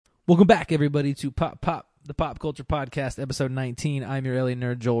Welcome back, everybody, to Pop, the Pop Culture Podcast, episode 19. I'm your alien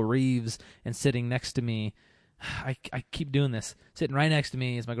nerd, Joel Reeves, and sitting next to me, I keep doing this, sitting right next to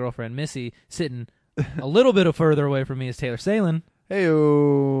me is my girlfriend, Missy. Sitting a little bit further away from me is Taylor Salen.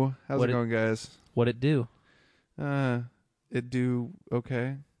 Heyo. How's it going, guys? What'd it do? It do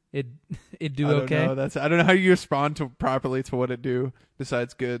okay. It do okay? Know. I don't know how you respond properly to what it do,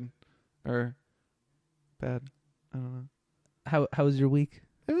 besides good or bad. I don't know. How was your week?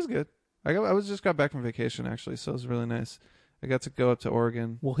 It was good. I just got back from vacation, actually, so it was really nice. I got to go up to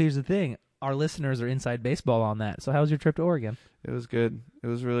Oregon. Well, here's the thing. Our listeners are inside baseball on that. So how was your trip to Oregon? It was good. It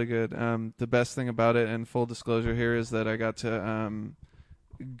was really good. The best thing about it, and full disclosure here, is that I got to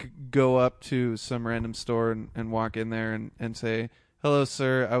go up to some random store and walk in there and say, "Hello,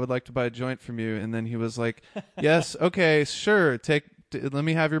 sir. I would like to buy a joint from you." And then he was like, "Yes, okay, sure. Let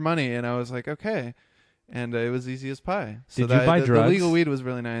me have your money." And I was like, "Okay." And it was easy as pie. So Did you buy drugs? The legal weed was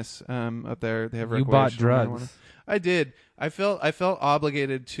really nice up there. They have You bought drugs. I did. I felt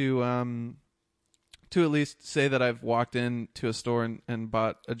obligated to at least say that I've walked into a store and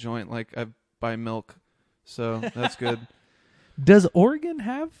bought a joint, like I buy milk. So that's good. Does Oregon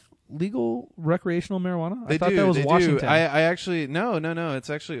have legal recreational marijuana? I thought that was Washington. I actually no.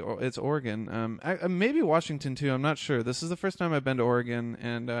 It's Oregon. Maybe Washington too. I'm not sure. This is the first time I've been to Oregon,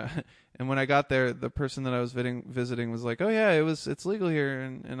 and when I got there, the person that I was visiting was like, "Oh yeah, it's legal here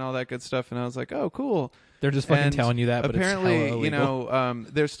and all that good stuff." And I was like, "Oh, cool." They're just fucking telling you that, but apparently, it's illegal.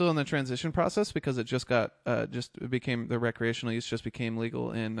 they're still in the transition process because it just became the recreational use just became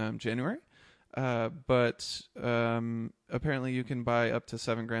legal in January. But apparently you can buy up to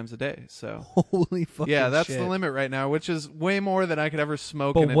 7 grams a day. So holy fucking yeah, that's shit. the limit right now, which is way more than I could ever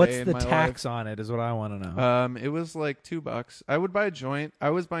smoke. But in a what's day the in my tax life. on it? Is what I want to know. It was like $2. I would buy a joint. I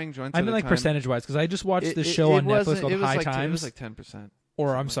was buying joints. I mean, like percentage wise, because I just watched this show on Netflix called High Times. It was like 10%.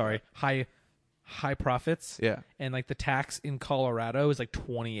 Or I'm sorry, High Profits. Yeah. And like the tax in Colorado is like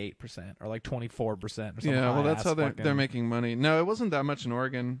 28% or like 24% or something. Yeah, well, that's how they're making money. No, it wasn't that much in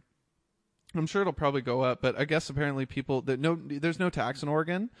Oregon. I'm sure it'll probably go up, but I guess apparently there's no tax in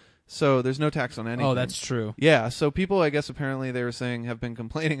Oregon, so there's no tax on anything. Oh, that's true. Yeah, so people, I guess apparently they were saying, have been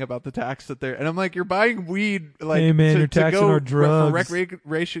complaining about the tax that they're, and I'm like, you're buying weed, like, hey man, you're taxing go our drugs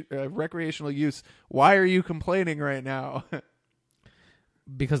for recreational use. Why are you complaining right now?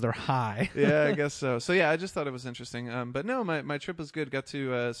 Because they're high. Yeah, I guess so. So yeah, I just thought it was interesting. But no, my trip was good. Got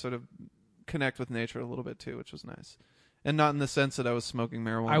to sort of connect with nature a little bit too, which was nice. And not in the sense that I was smoking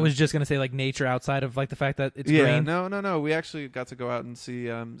marijuana. I was just gonna say like nature outside of like the fact that it's green. No. No. We actually got to go out and see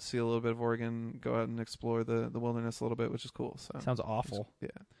a little bit of Oregon, go out and explore the wilderness a little bit, which is cool. So sounds awful.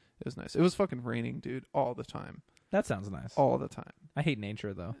 It was nice. It was fucking raining, dude, all the time. That sounds nice. All the time. I hate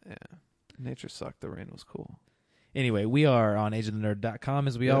nature though. Yeah, nature sucked. The rain was cool. Anyway, we are on ageofthenerd.com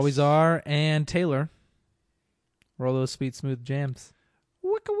as we always are, and Taylor, roll those sweet smooth jams.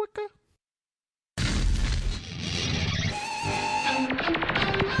 Wicka wicka.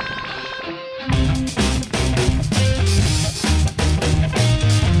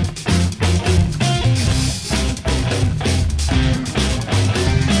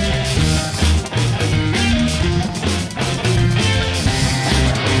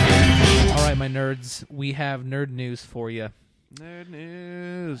 My nerds, we have nerd news for you. Nerd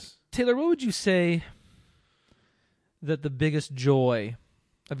news. Taylor, what would you say that the biggest joy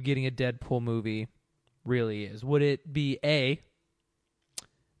of getting a Deadpool movie really is? Would it be A,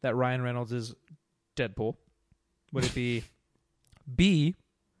 that Ryan Reynolds is Deadpool? Would it be B,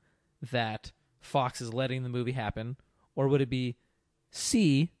 that Fox is letting the movie happen? Or would it be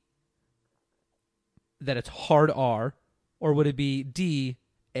C, that it's hard R? Or would it be D,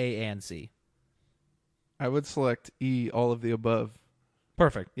 A, and C? I would select E, all of the above.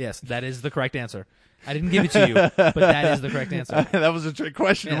 Perfect. Yes, that is the correct answer. I didn't give it to you, but that is the correct answer. That was a trick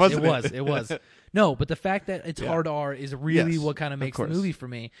question, yes, wasn't it? It was. No, but the fact that it's hard R is really what kind of makes the movie for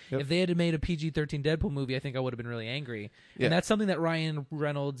me. Yep. If they had made a PG-13 Deadpool movie, I think I would have been really angry. Yeah. And that's something that Ryan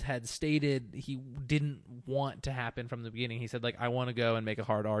Reynolds had stated he didn't want to happen from the beginning. He said, like, I want to go and make a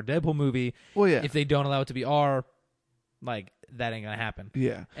hard R Deadpool movie. Well, yeah. If they don't allow it to be R, like, that ain't going to happen.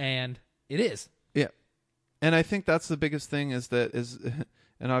 Yeah. And it is. Yeah. And I think that's the biggest thing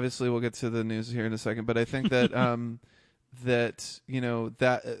and obviously we'll get to the news here in a second, but I think that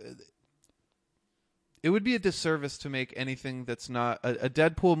it would be a disservice to make anything that's not a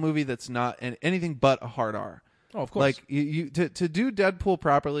Deadpool movie that's not anything but a hard R. Oh, of course. Like to do Deadpool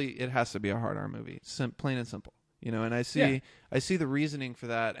properly, it has to be a hard R movie, plain and simple. And I see the reasoning for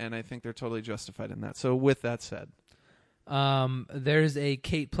that, and I think they're totally justified in that. So with that said, there's a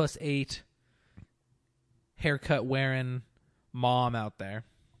Kate +8 haircut wearing mom out there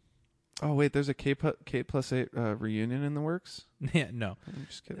Oh wait, there's a K+8 reunion in the works. Yeah, no. I'm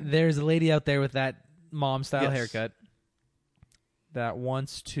just kidding. There's a lady out there with that mom style Yes. haircut that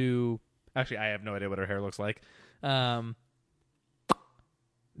wants to. Actually, I have no idea what her hair looks like.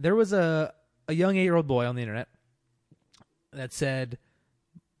 There was a young 8-year-old boy on the internet that said,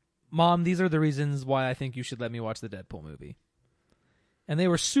 "Mom, these are the reasons why I think you should let me watch the Deadpool movie." And they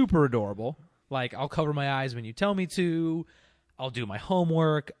were super adorable. Like, I'll cover my eyes when you tell me to. I'll do my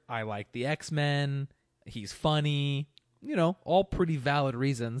homework. I like the X-Men. He's funny. You know, all pretty valid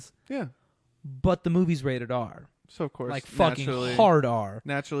reasons. Yeah. But the movie's rated R. So of course, Like fucking hard R.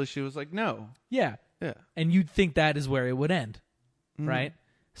 Naturally, she was like, "No." Yeah. Yeah. And you'd think that is where it would end, Mm. right?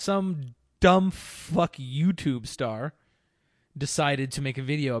 Some dumb fuck YouTube star decided to make a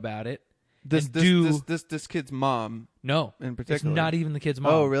video about it. This kid's mom No, in it's particular. not even the kid's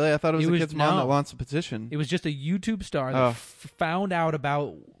mom. Oh, really? I thought it was the kid's mom no. that wants a petition. It was just a YouTube star that found out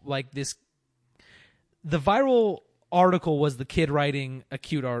about like this. The viral article was the kid writing a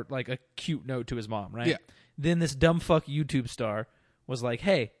cute note to his mom, right? Yeah. Then this dumb fuck YouTube star was like,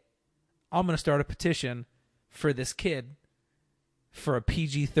 "Hey, I'm gonna start a petition for this kid for a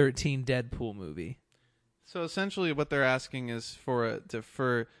PG-13 Deadpool movie." So essentially, what they're asking is for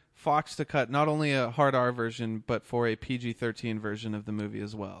Fox to cut not only a hard R version, but for a PG-13 version of the movie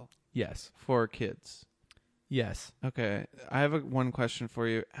as well Yes. for kids. Yes. Okay, I have one question for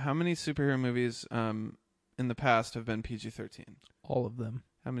you. How many superhero movies in the past have been PG-13? All of them.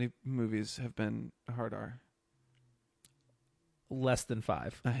 How many movies have been hard R? Less than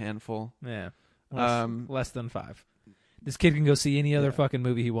 5. A handful. Yeah. Um, Less than 5. This kid can go see any other fucking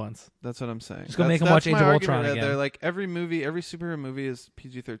movie he wants. That's what I'm saying. Just go make him watch Age of Ultron again. They're like every superhero movie is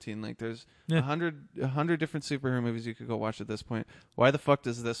PG-13. Like there's 100 different superhero movies you could go watch at this point. Why the fuck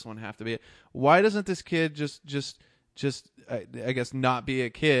does this one have to be? Why doesn't this kid just I guess not be a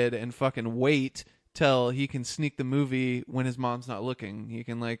kid and fucking wait till he can sneak the movie when his mom's not looking? He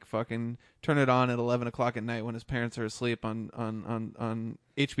can like fucking turn it on at 11 o'clock at night when his parents are asleep on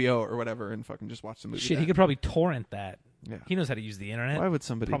HBO or whatever and fucking just watch the movie. Shit, he could probably torrent that. Yeah. He knows how to use the internet. Why would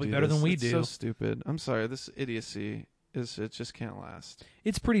somebody Probably do better this? than we It's do. so stupid. I'm sorry. This idiocy it just can't last.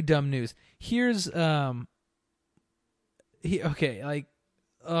 It's pretty dumb news. Here's oh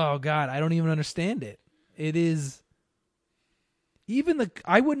god, I don't even understand it. It is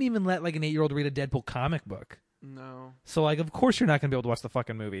I wouldn't even let like an 8-year-old read a Deadpool comic book. No. So like of course you're not going to be able to watch the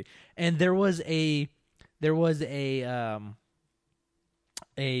fucking movie. And there was a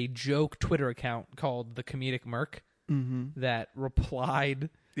joke Twitter account called The Comedic Merc that replied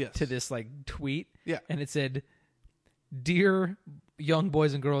to this like tweet. Yeah. And it said, "Dear young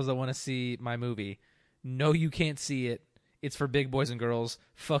boys and girls that want to see my movie, no, you can't see it. It's for big boys and girls.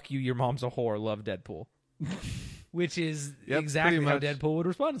 Fuck you, your mom's a whore. Love Deadpool." Which is exactly how Deadpool would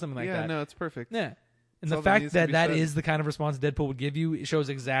respond to something like that. Yeah, no, it's perfect. Yeah. And That's the all that fact needs to that be that said. is the kind of response Deadpool would give you, it shows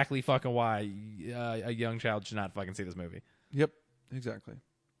exactly fucking why a young child should not fucking see this movie. Yep, exactly.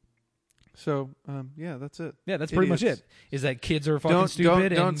 So, yeah, that's it. Yeah, that's pretty much Idiots. it. Is that kids are fucking stupid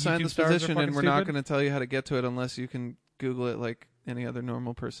Don't and sign YouTube this stars are petition, fucking and we're not stupid? going to tell you how to get to it unless you can Google it like any other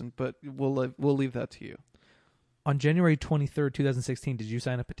normal person. But we'll leave that to you. On January 23rd, 2016, did you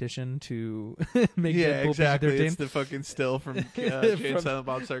sign a petition to make Yeah, Deadpool exactly. PG-13? It's the fucking still from Jay Silent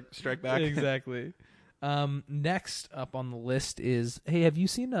Bob Strike Back. Exactly. Next up on the list is, hey, have you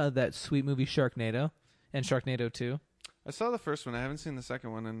seen that sweet movie Sharknado and Sharknado 2? I saw the first one. I haven't seen the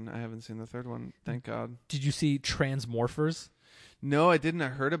second one, and I haven't seen the third one. Thank God. Did you see Transmorphers? No, I didn't. I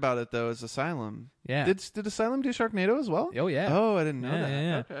heard about it though. As Asylum. Yeah. Did Asylum do Sharknado as well? Oh yeah. Oh, I didn't know Yeah, that. yeah,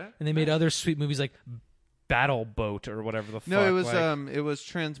 yeah. Okay. And they made other sweet movies like Battle Boat or whatever the fuck. No, it was like, it was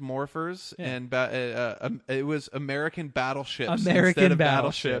Transmorphers Yeah. and it was American Battleships. American instead of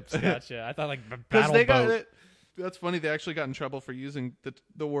Battleships. Gotcha. I thought like Because Battle they Boat. got it. That's funny. They actually got in trouble for using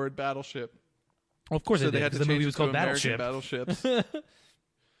the word battleship. Well, of course So they did, had to because the movie change was it called to American Battleship. Battleships.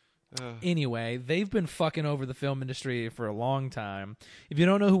 Anyway, they've been fucking over the film industry for a long time. If you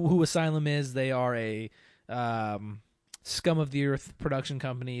don't know who Asylum is, they are a scum of the earth production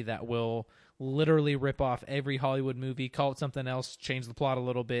company that will literally rip off every Hollywood movie, call it something else, change the plot a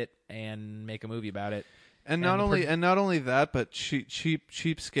little bit, and make a movie about it. And not only that, but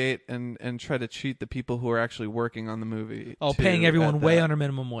cheapskate and try to cheat the people who are actually working on the movie. Oh, too, paying everyone at way that. under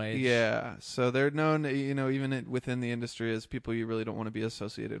minimum wage. Yeah, so they're known, even within the industry as people you really don't want to be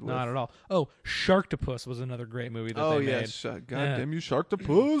associated with. Not at all. Oh, Sharktopus was another great movie that Oh they made. yes, goddamn you,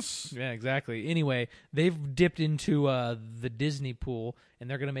 Sharktopus! Yeah, exactly. Anyway, they've dipped into the Disney pool, and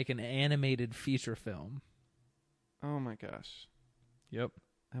they're going to make an animated feature film. Oh my gosh! Yep.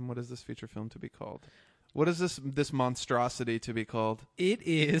 And what is this feature film to be called? What is this monstrosity to be called? It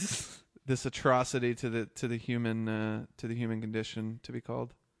is this atrocity to the human condition to be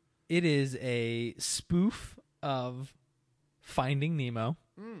called? It is a spoof of Finding Nemo.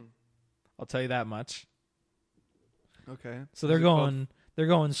 I'll tell you that much. Okay. So they're going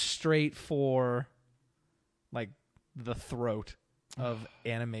straight for like the throat of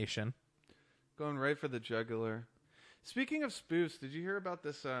animation. Going right for the jugular. Speaking of spoofs, did you hear about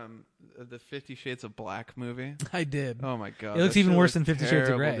this the 50 Shades of Black movie? I did. Oh my god. It looks that even shit worse looks than 50 Shades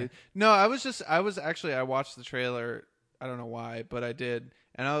of terrible, Grey. dude. No, I watched the trailer. I don't know why, but I did.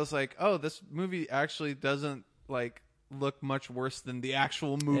 And I was like, "Oh, this movie actually doesn't like look much worse than the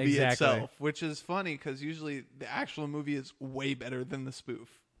actual movie Exactly. itself," which is funny cuz usually the actual movie is way better than the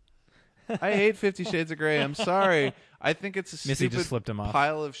spoof. I hate 50 Shades of Grey. I'm sorry. I think it's a Missy just stupid flipped him off.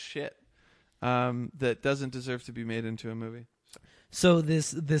 pile of shit that doesn't deserve to be made into a movie. So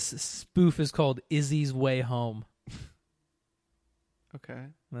this spoof is called Izzy's Way Home, Okay.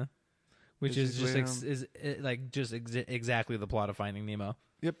 which Izzy's is Way just exactly the plot of Finding Nemo.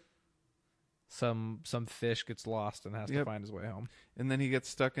 Yep. Some fish gets lost and has to Yep. find his way home. And then he gets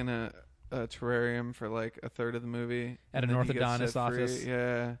stuck in a terrarium for like a third of the movie. At and an then he gets orthodontist set free. office.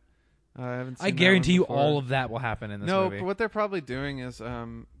 Yeah. I haven't seen I that guarantee one you before. all of that will happen in this No, movie. but what they're probably doing is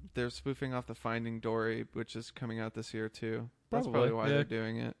they're spoofing off the Finding Dory, which is coming out this year too. That's Probably, probably why yeah. they're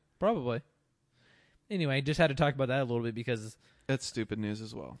doing it. Probably. Anyway, just had to talk about that a little bit because, That's stupid news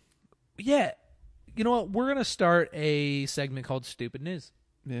as well. yeah, you know what? We're gonna start a segment called Stupid News,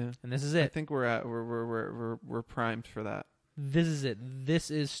 Yeah. and this is I it. think we're primed for that. This is it.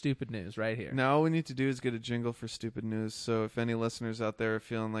 This is Stupid News right here. Now all we need to do is get a jingle for stupid news. So if any listeners out there are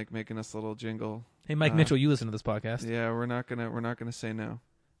feeling like making us a little jingle, Hey, Mike Mitchell, you listen to this podcast. yeah, we're not gonna say no.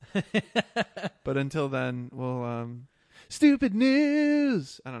 But until then, we'll stupid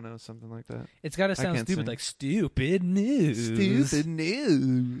news. I don't know, something like that. It's got to sound can't stupid, sing. like Stupid News. Stupid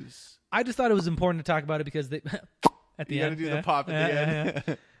news. I just thought it was important to talk about it because they at the You end gotta do the pop at the end.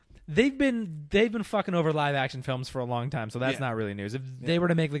 yeah. They've been fucking over live action films for a long time, so that's Yeah. not really news. If Yeah. they were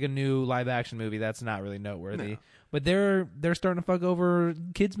to make like a new live action movie, that's not really noteworthy. No. But they're starting to fuck over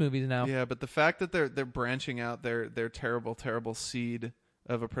kids movies now. Yeah, but the fact that they're branching out their terrible seed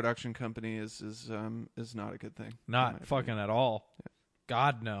of a production company is not a good thing. in my Not opinion. fucking at all.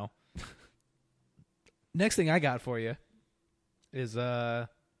 God no. Next thing I got for you is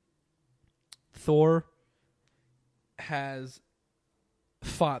Thor has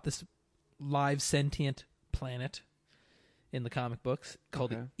fought this live sentient planet in the comic books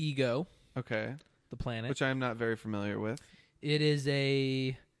called Okay. Ego, Okay, the planet. which I am not very familiar with.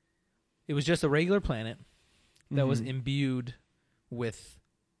 It was just a regular planet that was Mhm. imbued with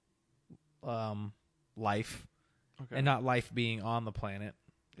life, Okay. and not life being on the planet,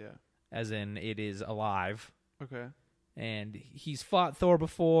 Yeah. as in it is alive. Okay. And he's fought Thor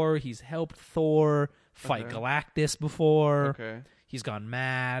before. He's helped Thor fight Okay. Galactus before. Okay. He's gone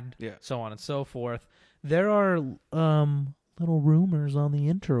mad. Yeah. So on and so forth. There are little rumors on the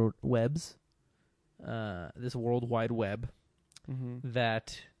interwebs, this World Wide Web, Mm-hmm.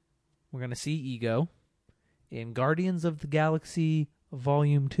 that we're going to see Ego in Guardians of the Galaxy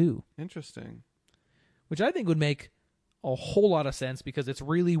Volume 2, Interesting. which I think would make a whole lot of sense because it's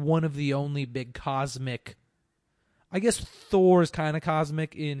really one of the only big cosmic. I guess Thor is kind of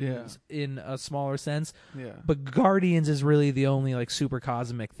cosmic in a smaller sense, Yeah. but Guardians is really the only like super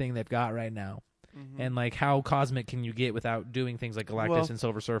cosmic thing they've got right now. Mm-hmm. And like, how cosmic can you get without doing things like Galactus Well, and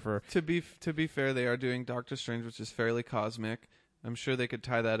Silver Surfer? To be fair, they are doing Doctor Strange, which is fairly cosmic. I'm sure they could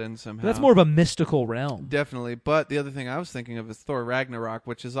tie that in somehow. But that's more of a mystical realm. Definitely. But the other thing I was thinking of is Thor Ragnarok,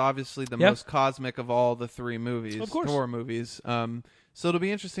 which is obviously the Yep. most cosmic of all the three movies, Of course. Thor movies. So it'll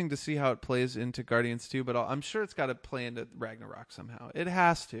be interesting to see how it plays into Guardians 2, but I'm sure it's got to play into Ragnarok somehow. It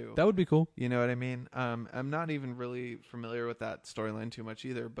has to. That would be cool. You know what I mean? I'm not even really familiar with that storyline too much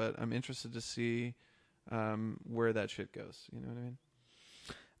either, but I'm interested to see where that shit goes. You know what I mean?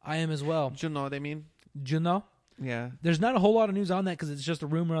 I am as well. Do you know what I mean? Do you know? Yeah. There's not a whole lot of news on that because it's just a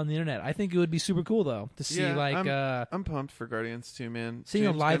rumor on the internet. I think it would be super cool though to see I'm pumped for Guardians 2, man. seeing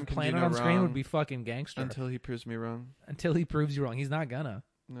James a live Gunn can do planet no on screen wrong would be fucking gangster. until he proves me wrong. Until he proves you wrong, he's not gonna.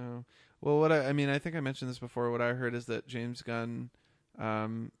 No. Well, what I mean, I think I mentioned this before. What I heard is that James Gunn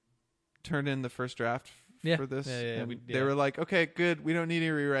turned in the first draft for this. Yeah, and yeah. they were like, "Okay, good. We don't need any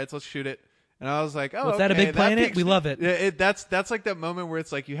rewrites. Let's shoot it." And I was like, "Oh, Was that a okay, big planet? piques We me." love it. Yeah, that's like that moment where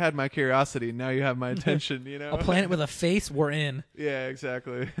it's like you had my curiosity, now you have my attention. You know, A planet with a face, we're in. Yeah,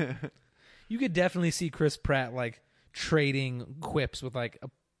 exactly. You could definitely see Chris Pratt like trading quips with like a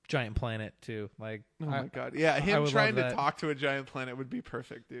giant planet too. Like, Oh my god, yeah, I him would trying love to that. talk to a giant planet would be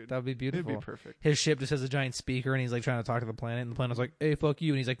perfect, dude. that would be beautiful. It'd be perfect. His ship just has a giant speaker, and he's like trying to talk to the planet, and the planet's like, "Hey, fuck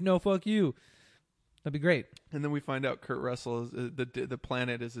you," and he's like, "No, fuck you." That'd be great. And then we find out Kurt Russell is the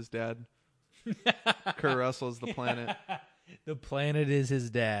planet is his dad. Kurt Russell is the planet. The planet is his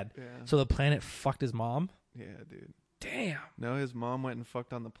dad. Yeah. So the planet fucked his mom? Yeah, dude. Damn. No, his mom went and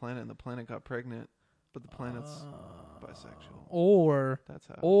fucked on the planet, and the planet got pregnant. But the planet's bisexual. Or That's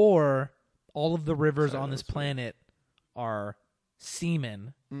how. all of the rivers Sorry, on that this was weird. planet are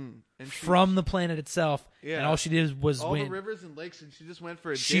semen And from the planet itself. Yeah. And all she did was all win. the rivers and lakes, and she just went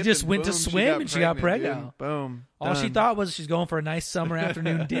for a She dip, just and went to boom, swim, and she got pregnant. dude. Boom. All she Done. thought was she's going for a nice summer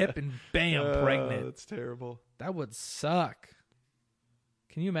afternoon dip, and bam, pregnant. That's terrible. That would suck.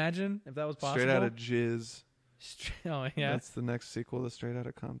 Can you imagine if that was possible? Straight out of Jizz. Oh, yeah. That's the next sequel to Straight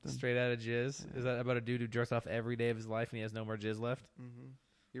Outta Compton. Straight out of jizz. Yeah. Is that about a dude who jerks off every day of his life and he has no more jizz left? Mm-hmm.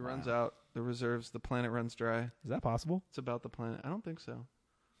 He runs out. The reserves. The planet runs dry. Is that possible? It's about the planet. I don't think so.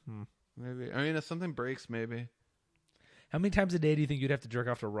 Hmm. Maybe. I mean, if something breaks, maybe. How many times a day do you think you'd have to jerk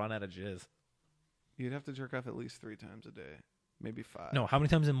off to run out of jizz? You'd have to jerk off at least 3 times a day. Maybe 5. No, how many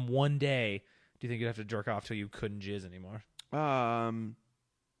times in one day do you think you'd have to jerk off till you couldn't jizz anymore?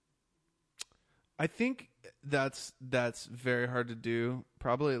 I think that's very hard to do.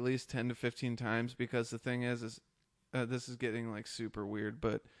 Probably at least 10 to 15 times, because the thing is this is getting like super weird,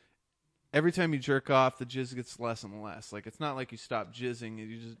 but every time you jerk off, the jizz gets less and less. Like, it's not like you stop jizzing and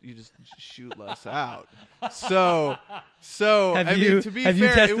you just shoot less out. So Have I you- mean, to be have you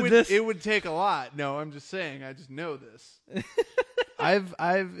fair, tested this? it would take a lot. No, I'm just saying. I just know this. I've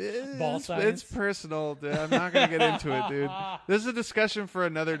Ball it's science? personal, dude. I'm not gonna get into it, dude. This is a discussion for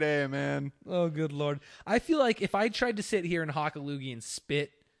another day, man. Oh, good Lord. I feel like if I tried to sit here and hawk a loogie and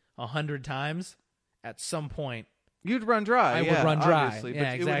spit 100 times, at some point, You'd run dry. I would yeah, run dry. obviously,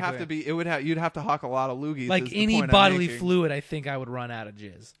 Yeah, but it would have to exactly. be. You'd have to hawk a lot of loogies. like is the any point I'm bodily making. fluid, I think I would run out of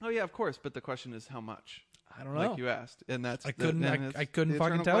jizz. Oh yeah, of course. But the question is how much. I don't know. Like you asked, and that's I couldn't- and I- it's I couldn't the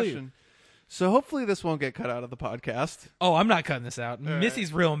fucking eternal tell you. question. So hopefully this won't get cut out of the podcast. Oh, I'm not cutting this out. right.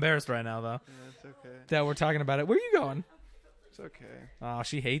 Missy's real embarrassed right now, though, Yeah, it's okay. that we're talking about it. Where are you going? It's okay. Oh,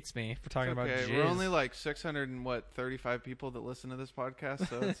 she hates me for talking It's about okay. jizz. We're only like 35 people that listen to this podcast,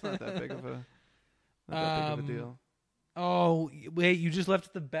 so it's not that big of a deal. Oh, wait, you just left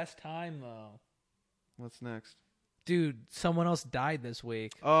at the best time, though. What's next? Dude, someone else died this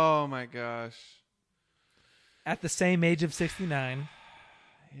week. Oh my gosh. At the same age of 69.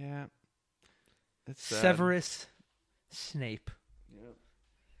 Yeah. It's sad. Severus Snape. Yep.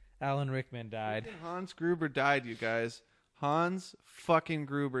 Alan Rickman died. Fucking Hans Gruber died, you guys. Hans fucking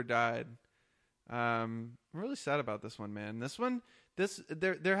Gruber died. I'm really sad about this one, man.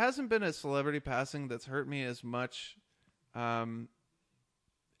 There hasn't been a celebrity passing that's hurt me as much as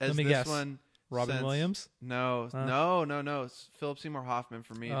Let me this guess. one. Robin since- Williams? No, Huh? no. It's Philip Seymour Hoffman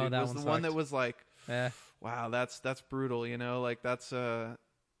for me. Oh, Dude. that Was one the one sucked. that was like, Eh. wow, that's brutal. You know, like that's a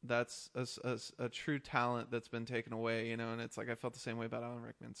true talent that's been taken away. You know, and it's like I felt the same way about Alan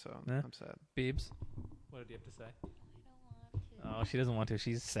Rickman. So Yeah. I'm sad. Beebs, what did you have to say? Oh, she doesn't want to.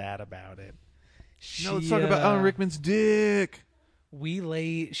 She's sad about it. No, let's talk about Alan Rickman's dick. We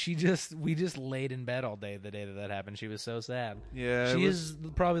just laid in bed all day the day that happened. She was so sad. Yeah, She is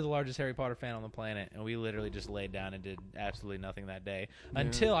probably the largest Harry Potter fan on the planet, and we literally just laid down and did absolutely nothing that day.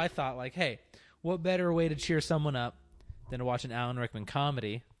 Until I thought, like, hey, what better way to cheer someone up than to watch an Alan Rickman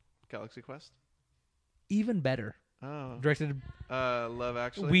comedy? Galaxy Quest. Even better. Oh, Directed. Love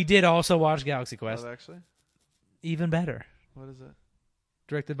Actually. We did also watch Galaxy Quest. Love Actually. Even better. What is it?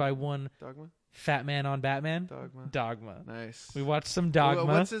 Directed by one Dogma. fat man on Batman. Dogma. Dogma. Nice. We watched some Dogma.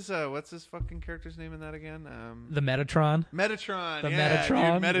 What's his fucking character's name in that again? The Metatron. Metatron. The yeah,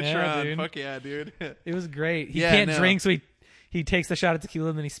 Metatron. Dude, Metatron. Yeah, dude. Fuck yeah, dude. It was great. He Yeah, can't no. drink, so he takes the shot of tequila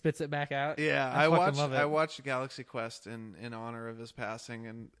and then he spits it back out. Yeah, I fucking love it. I watched Galaxy Quest in honor of his passing,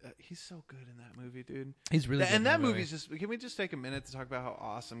 and he's so good in that movie, dude. He's really good And in that movie. movie's just. Can we just take a minute to talk about how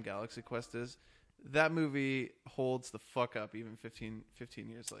awesome Galaxy Quest is? That movie holds the fuck up even 15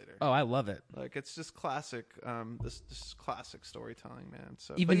 years later. Oh, I love it. Like, it's just classic. This is classic storytelling, man.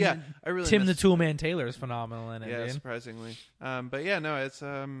 So, Even but yeah, I really Tim miss, the Toolman Taylor is phenomenal in it, Yeah, dude. surprisingly. But yeah, no, it's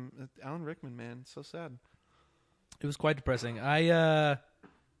Alan Rickman, man. So sad. It was quite depressing.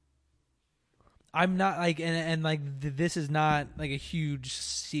 I'm not like, and like this is not like a huge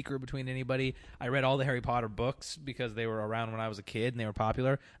secret between anybody. I read all the Harry Potter books because they were around when I was a kid and they were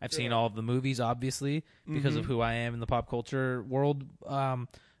popular. I've seen all of the movies, obviously, because of who I am in the pop culture world.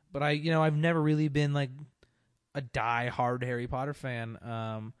 But I've never really been like a die-hard Harry Potter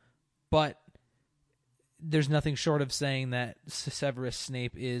fan. But there's nothing short of saying that Severus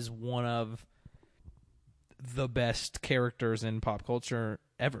Snape is one of the best characters in pop culture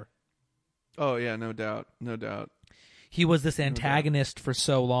ever. Oh yeah, no doubt. He was this antagonist for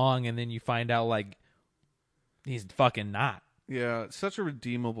so long, and then you find out like he's fucking not. Yeah, such a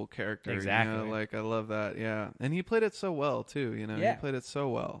redeemable character. Exactly. You know? Like, I love that. Yeah, and he played it so well too. You know, Yeah. he played it so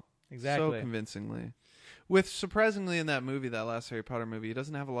well, Exactly. so convincingly. With surprisingly in that movie, that last Harry Potter movie, he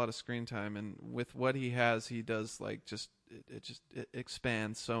doesn't have a lot of screen time, and with what he has, he does like it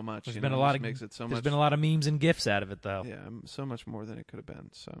expands so much. There's you been know, a lot just of makes it so there's much. been a lot of memes and gifs out of it though. Yeah, so much more than it could have been.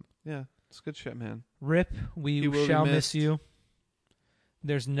 So yeah, it's good shit, man. Rip, He we will be shall miss missed. you.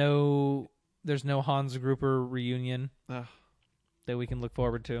 There's no Hans Gruber reunion Ugh. that we can look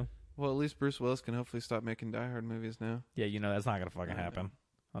forward to. Well, at least Bruce Willis can hopefully stop making Die Hard movies now. Yeah, that's not gonna fucking happen. It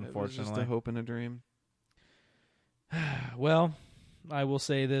was Unfortunately. just a hope and a dream. Well, I will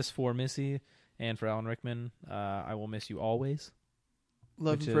say this for Missy and for Alan Rickman. I will miss you always.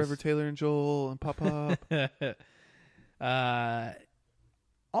 Love Which and Forever is- Taylor and Joel and Pop Pop.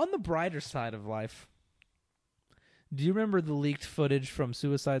 On the brighter side of life, do you remember the leaked footage from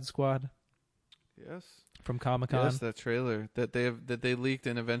Suicide Squad Yes. from Comic-Con? Yes, that trailer that they leaked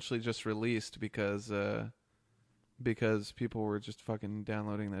and eventually just released because people were just fucking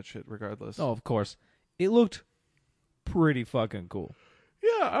downloading that shit regardless. Oh, of course. It looked pretty fucking cool.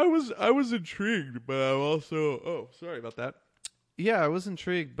 Yeah, I was intrigued, but I'm also sorry about that. Yeah, I was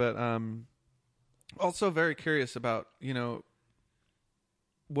intrigued, but also very curious about,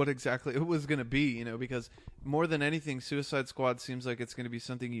 what exactly it was going to be, because more than anything Suicide Squad seems like it's going to be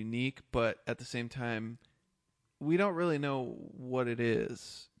something unique, but at the same time we don't really know what it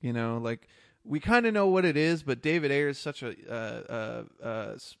is, like we kind of know what it is, but David Ayer is such a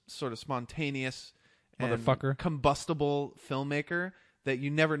sort of spontaneous and Motherfucker. combustible filmmaker that you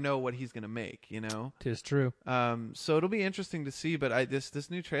never know what he's going to make, 'Tis true. So it'll be interesting to see, but this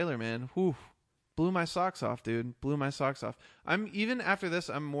new trailer, man, whew, blew my socks off, dude. Blew my socks off. Even after this,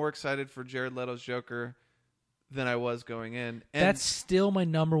 I'm more excited for Jared Leto's Joker than I was going in. And That's still my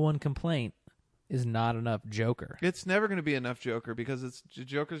number one complaint, is not enough Joker. it's never going to be enough Joker because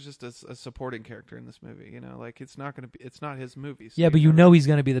Joker's just a supporting character in this movie, like it's not his movie. So Yeah, but he's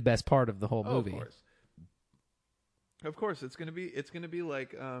going to be the best part of the whole movie. Of course, it's gonna be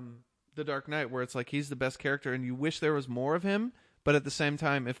like The Dark Knight, where it's like he's the best character, and you wish there was more of him. But at the same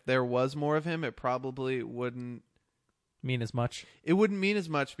time, if there was more of him, it probably wouldn't Mean as much. It wouldn't mean as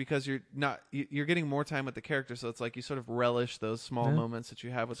much because you're getting more time with the character, so it's like you sort of relish those small moments that you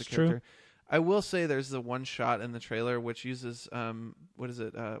have with the character. True. I will say there's the one shot in the trailer which uses what is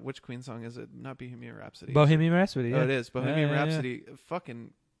it? Which Queen song is it? Not Bohemian Rhapsody. Bohemian Rhapsody. Yeah. Oh, it is Bohemian Yeah. Rhapsody.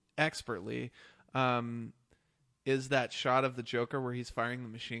 Fucking expertly. Is that shot of the Joker where he's firing the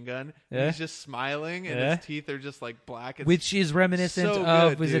machine gun? And Yeah. he's just smiling and Yeah. his teeth are just like black. It's Which is reminiscent so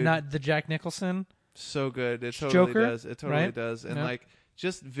of, good, was it dude. not the Jack Nicholson? so good. It totally Joker, does. It totally right? does. And Yeah. like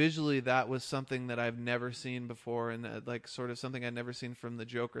just visually, that was something that I've never seen before, and like sort of something I'd never seen from the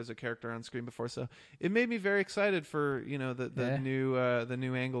Joker as a character on screen before. So it made me very excited for the Yeah.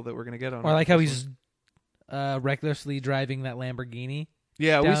 new angle that we're gonna get on. Or it. like how he's recklessly driving that Lamborghini.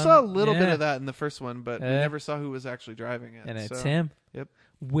 Yeah, we down- saw a little bit yeah. of that in the first one, but we Yeah. never saw who was actually driving it. And it's So, him. Yep.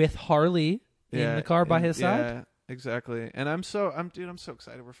 With Harley in the car by his side. Yeah, exactly. And I'm so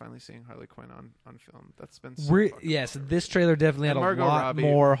excited we're finally seeing Harley Quinn on film. That's been so fucking Yes, long. this trailer definitely had And a Margot lot Robbie,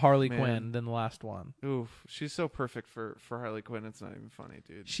 more Harley man. Quinn than the last one. Oof, she's so perfect for Harley Quinn. It's not even funny,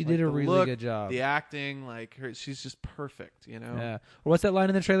 dude. She Like, did a the really look, good job. The acting, like she's just perfect. Yeah. Or what's that line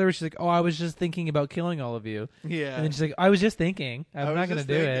in the trailer where she's like, "Oh, I was just thinking about killing all of you," Yeah. and then she's like, "I was just thinking. I'm I not was going to just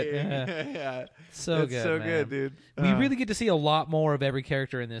do it." thinking. Yeah. Yeah. So It's good. so man. good, dude. We really get to see a lot more of every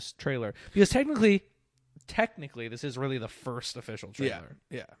character in this trailer because technically, this is really the first official trailer.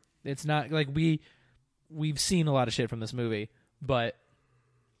 Yeah. It's not like we've seen a lot of shit from this movie, but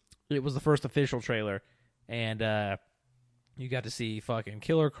it was the first official trailer, and you got to see fucking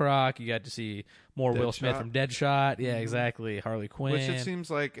Killer Croc. You got to see more Will Smith Deadshot. from Deadshot. Yeah, Mhm. exactly. Harley Quinn. Which it seems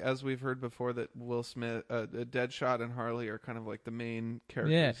like, as we've heard before, that Will Smith, Deadshot, and Harley are kind of like the main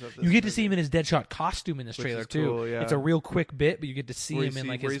characters. Yeah, of this you get to see movie. him in his Deadshot costume in this Which trailer is too. cool, yeah. It's a real quick bit, but you get to see Where him in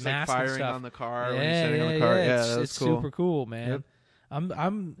like where his he's like mask firing and stuff. on the car Yeah, when he's sitting on the yeah, car. yeah. Yeah, It's, that's it's cool. super cool, man. Yep.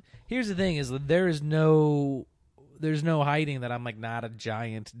 I'm. Here's the thing: is that there's no hiding that I'm like not a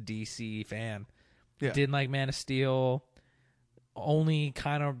giant DC fan. Yeah. Didn't like Man of Steel. Only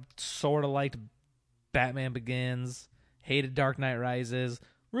kind of sort of liked Batman Begins. Hated Dark Knight Rises.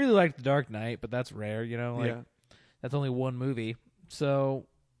 Really liked The Dark Knight, but that's rare, Like Yeah. that's only one movie. So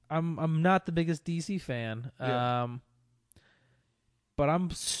I'm not the biggest DC fan. Yeah. But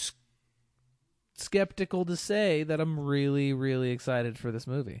I'm skeptical to say that I'm really, really excited for this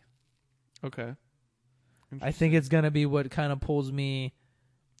movie. Okay. I think it's going to be what kind of pulls me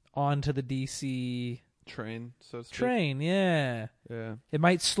onto the DC train, so to speak. train. Yeah. Yeah. It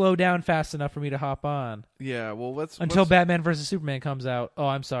might slow down fast enough for me to hop on. Yeah, well, Until Batman vs. Superman comes out. Oh,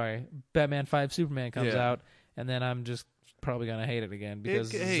 I'm sorry. Batman 5 Superman comes out, and then I'm just probably going to hate it again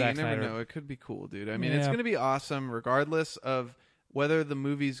because hey, Zack you never Snyder. know. It could be cool, dude. I mean, Yeah. it's going to be awesome regardless of whether the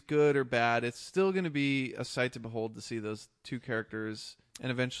movie's good or bad. It's still going to be a sight to behold to see those two characters and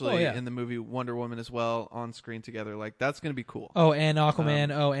eventually in the movie Wonder Woman as well on screen together. Like, that's going to be cool. Oh, and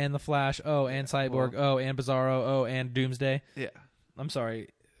Aquaman. And The Flash. Oh, and Cyborg. And Bizarro. Oh, and Doomsday. Yeah. I'm sorry.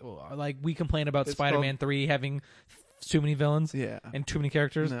 Like, we complain about It's Spider-Man 3 having too many villains and too many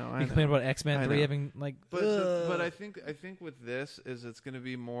characters. No, we complain about X-Men 3 having, like... But I think with this is it's going to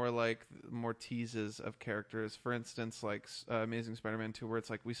be more like more teases of characters. For instance, like Amazing Spider-Man 2, where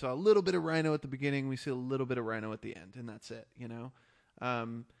it's like we saw a little bit of Rhino at the beginning, we see a little bit of Rhino at the end, and that's it, you know?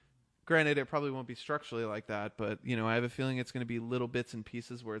 Granted, it probably won't be structurally like that, but you know, I have a feeling it's going to be little bits and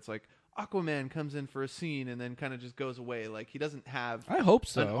pieces where it's like Aquaman comes in for a scene and then kind of just goes away. Like he doesn't have I hope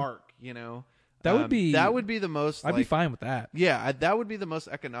so. an arc, you know? That would be the most. I'd be fine with that. Yeah, that would be the most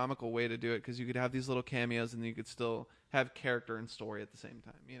economical way to do it because you could have these little cameos and you could still have character and story at the same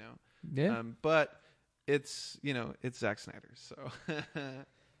time, you know? Yeah. But it's, you know, it's Zack Snyder, so...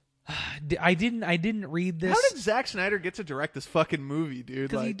 I didn't read this. How did Zack Snyder get to direct this fucking movie, dude?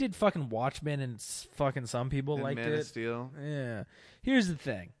 Because he did fucking Watchmen and fucking some people liked Man it. of Steel. Yeah. Here's the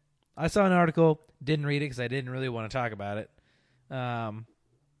thing. I saw an article, didn't read it because I didn't really want to talk about it. But I'm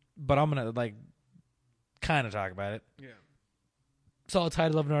going to, kind of talk about it. Yeah. Saw a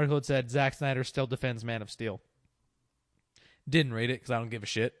title of an article that said, Zack Snyder still defends Man of Steel. Didn't read it because I don't give a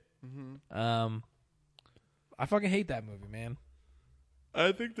shit. Mm-hmm. I fucking hate that movie, man.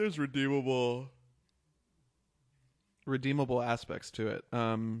 I think there's redeemable aspects to it.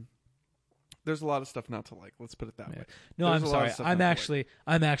 There's a lot of stuff not to like. Let's put it that way. No, There's I'm a lot of sorry. stuff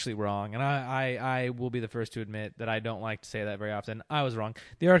I'm actually wrong, and I will be the first to admit that I don't like to say that very often. I was wrong.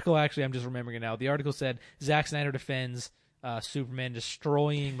 The article, actually, I'm just remembering it now. The article said Zack Snyder defends Superman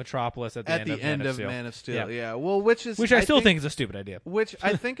destroying Metropolis at the end of Man of Steel. Yeah. Well, which I still think is a stupid idea. Which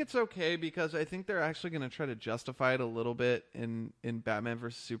I think it's okay because I think they're actually going to try to justify it a little bit in Batman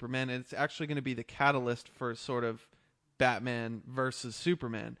versus Superman. And it's actually going to be the catalyst for sort of Batman versus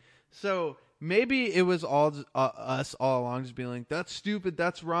Superman. So maybe it was all us all along just being like, that's stupid,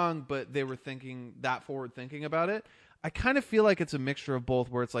 that's wrong, but they were thinking that forward thinking about it. I kind of feel like it's a mixture of both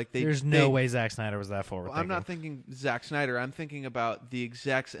where it's like there's no way Zack Snyder was that forward thinking. I'm not thinking Zack Snyder. I'm thinking about the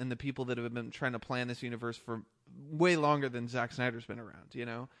execs and the people that have been trying to plan this universe for way longer than Zack Snyder's been around, you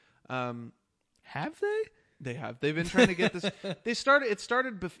know? Have they? They have. They've been trying to get this. It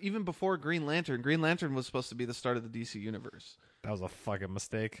started even before Green Lantern. Green Lantern was supposed to be the start of the DC universe. That was a fucking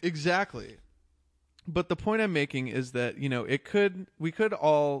mistake. Exactly. But the point I'm making is that, you know, we could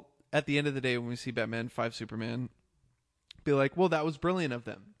all, at the end of the day, when we see Batman 5 Superman, be like, well, that was brilliant of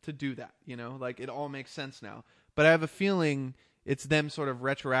them to do that, you know? Like, it all makes sense now. But I have a feeling it's them sort of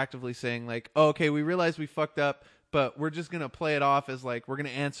retroactively saying, like, oh, okay, we realize we fucked up, but we're just going to play it off as, like, we're going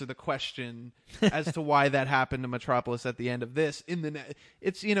to answer the question as to why that happened to Metropolis at the end of this.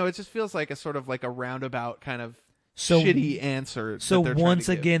 It's, you know, it just feels like a sort of like a roundabout kind of shitty answer. So once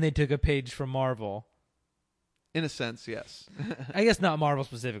again, they took a page from Marvel. In a sense, yes. I guess not Marvel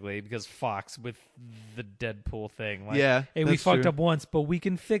specifically, because Fox with the Deadpool thing. Like, yeah, hey, we fucked up once, but we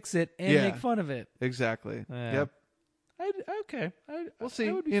can fix it and make fun of it. Exactly. Yep. Okay. We'll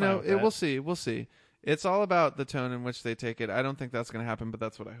see. We'll see. It's all about the tone in which they take it. I don't think that's going to happen, but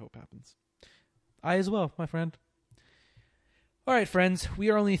that's what I hope happens. I as well, my friend. All right, friends. We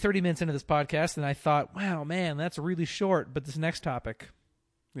are only 30 minutes into this podcast, and I thought, wow, man, that's really short. But this next topic.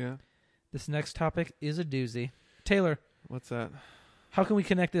 Yeah. This next topic is a doozy. Taylor. What's that? How can we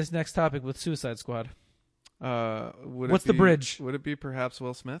connect this next topic with Suicide Squad? What's the bridge? Would it be perhaps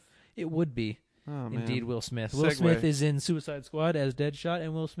Will Smith? It would be. Oh, man. Indeed, Will Smith. Will Smith is in Suicide Squad as Deadshot,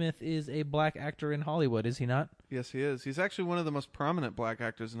 and Will Smith is a black actor in Hollywood, is he not? Yes, he is. He's actually one of the most prominent black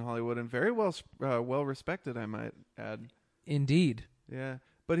actors in Hollywood and very well respected, I might add. Indeed. Yeah.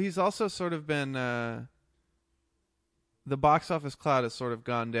 But he's also sort of been... the box office cloud has sort of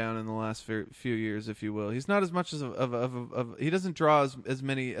gone down in the last few years, if you will. He's not as much of he doesn't draw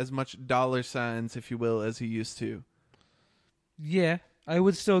as much dollar signs, if you will, as he used to. Yeah, I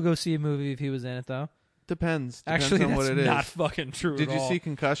would still go see a movie if he was in it, though. Depends Actually, on what it is. Not fucking true. Did you see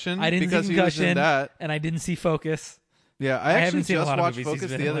Concussion? I didn't see Concussion, he was in that. and I didn't see Focus. Yeah, I actually seen a just lot of watched movies Focus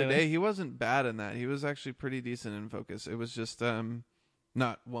he's the been other in day. He wasn't bad in that. He was actually pretty decent in Focus. It was just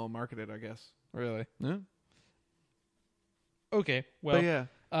not well marketed, I guess. Really? Yeah. Okay. Well, But yeah.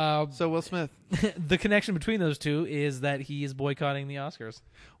 So Will Smith. the connection between those two is that he is boycotting the Oscars.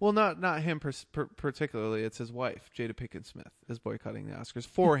 Well, not him particularly. It's his wife, Jada Pinkett Smith, is boycotting the Oscars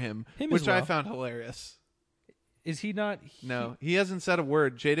for him, Him which as well. I found hilarious. Is he not? No, he hasn't said a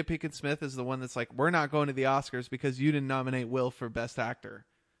word. Jada Pinkett Smith is the one that's like, we're not going to the Oscars because you didn't nominate Will for Best Actor.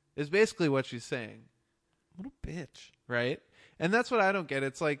 Is basically what she's saying. What a bitch. Right? And that's what I don't get.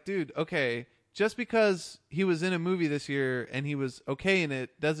 It's like, dude, okay, just because he was in a movie this year and he was okay in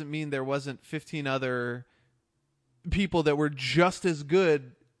it doesn't mean there wasn't 15 other people that were just as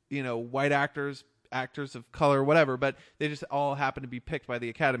good, white actors, actors of color, whatever, but they just all happen to be picked by the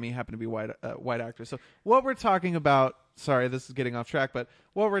Academy, happen to be white actors. So what we're talking about, sorry, this is getting off track, but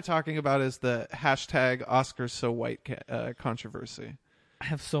what we're talking about is the hashtag Oscars so white controversy. I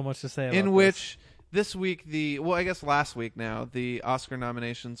have so much to say about in which this week, I guess last week now, the Oscar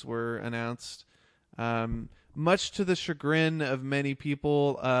nominations were announced. Much to the chagrin of many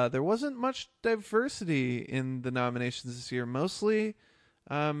people, there wasn't much diversity in the nominations this year. Mostly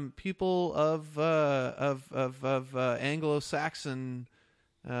people of Anglo-Saxon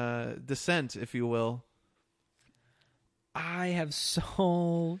descent, if you will. I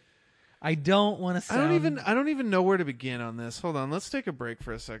don't want to sound... I don't even know where to begin on this. Hold on, let's take a break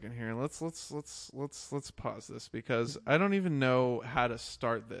for a second here. Let's pause this because I don't even know how to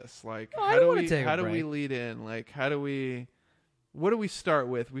start this. Like, how do we lead in? Like, what do we start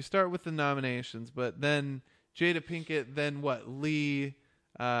with? We start with the nominations, but then Jada Pinkett, then what? Lee,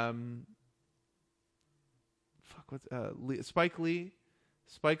 Spike Lee.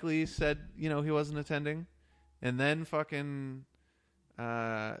 Spike Lee said, he wasn't attending, and then fucking.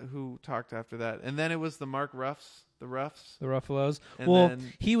 Who talked after that? And then it was the Ruffs. The Ruffalos. And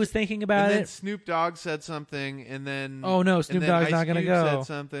he was thinking about and it. then Snoop Dogg said something, and then Snoop Dogg's not going to go. Said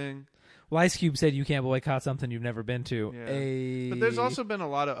something. Well, Ice Cube said you can't boycott something you've never been to. Yeah. But there's also been a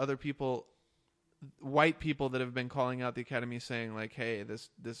lot of other people, white people, that have been calling out the Academy, saying like, "Hey,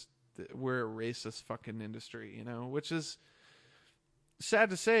 we're a racist fucking industry," which is sad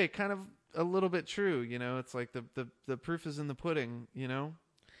to say, kind of a little bit true. It's like the proof is in the pudding.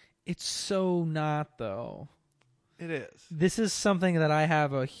 It's so not, though. It is. This is something that I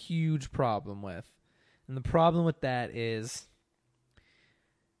have a huge problem with, and the problem with that is,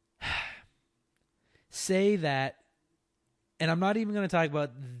 say that, and I'm not even going to talk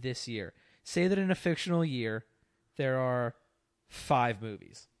about this year. Say that in a fictional year, there are 5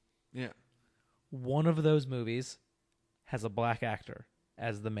 movies. Yeah. One of those movies has a black actor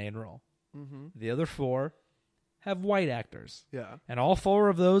as the main role. Mm-hmm. The other 4 have white actors. Yeah. And all 4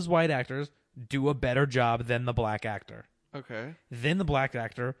 of those white actors do a better job than the black actor. Okay. Then the black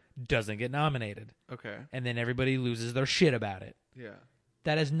actor doesn't get nominated. Okay. And then everybody loses their shit about it. Yeah.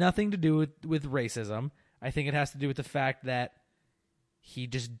 That has nothing to do with racism. I think it has to do with the fact that he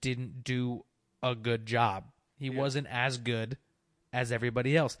just didn't do a good job. He wasn't as good as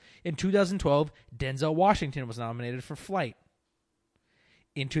everybody else. In 2012, Denzel Washington was nominated for Flight.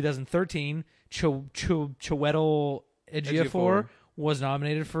 In 2013, Chiwetel Ejiofor was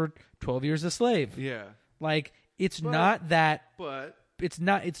nominated for 12 Years a Slave. Yeah. Like, it's not that the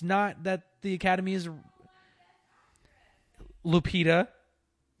Academy is Lupita.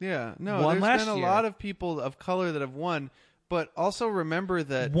 Yeah. No, won there's last been a year. lot of people of color that have won, but also remember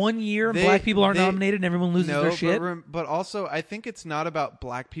that 1 year black people aren't nominated and everyone loses their shit. But also, I think it's not about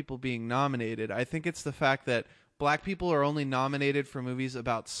black people being nominated. I think it's the fact that black people are only nominated for movies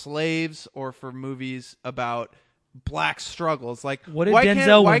about slaves or for movies about black struggles. Like, what did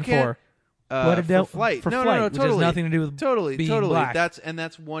Denzel win for? For Flight. For No, Flight, no, which totally. has nothing to do with being black.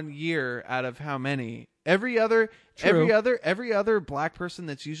 That's 1 year out of how many? Every other black person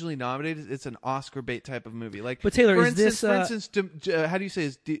that's usually nominated, it's an Oscar bait type of movie. Like, but Taylor, for is instance, how do you say,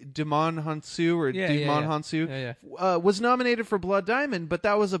 is Damon Hansu or Damon Hansu was nominated for Blood Diamond, but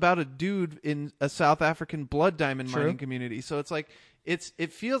that was about a dude in a South African blood diamond mining community. So it's like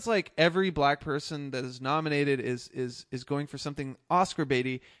it feels like every black person that is nominated is going for something Oscar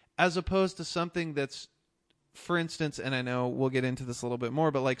baity, as opposed to something that's, for instance, and I know we'll get into this a little bit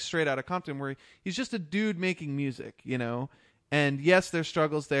more, but like Straight Outta Compton, where he's just a dude making music, and yes, there's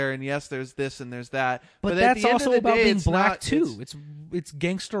struggles there, and yes, there's this and there's that. But at that's the end also of the about day, being it's black not, too. It's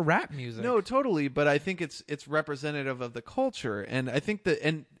gangster rap music. No, totally. But I think it's representative of the culture, and I think that,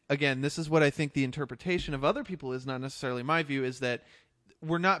 and again, this is what I think the interpretation of other people is, not necessarily my view, is that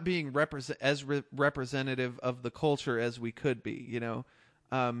we're not being representative of the culture as we could be.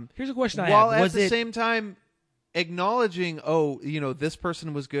 Here's a question I have. While at the same time acknowledging, this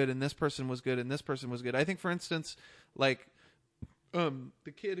person was good and this person was good and this person was good. I think, for instance, like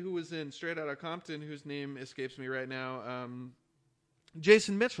The kid who was in Straight Outta Compton, whose name escapes me right now,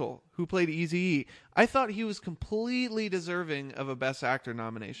 Jason Mitchell, who played Eazy-E. I thought he was completely deserving of a Best Actor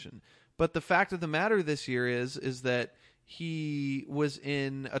nomination. But the fact of the matter this year is that he was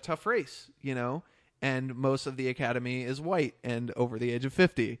in a tough race, you know, and most of the Academy is white and over the age of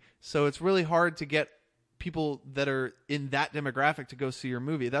 50. So it's really hard to get people that are in that demographic to go see your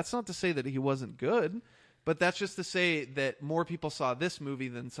movie. That's not to say that he wasn't good, but that's just to say that more people saw this movie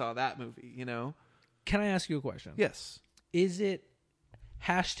than saw that movie, you know? Can I ask you a question? Yes. Is it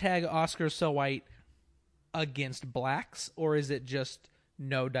 #Oscars so white against blacks, or is it just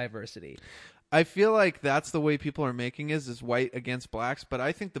no diversity? I feel like that's the way people are making is white against blacks, but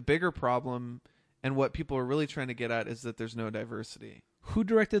I think the bigger problem and what people are really trying to get at is that there's no diversity. Who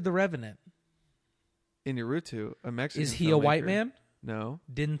directed The Revenant? Iñárritu, a Mexican Is he filmmaker. a white man? No.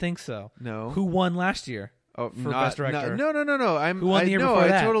 Didn't think so. No. Who won last year? Oh, for Best Director? No. Who won the year before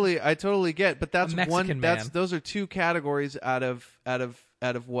that? I totally get, but that's A Mexican one. man. Those are two categories out of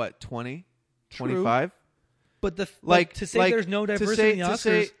what 20, True. 25. But to say there's no diversity in the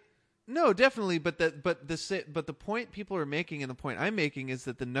Oscars. No, definitely, but the point people are making and the point I'm making is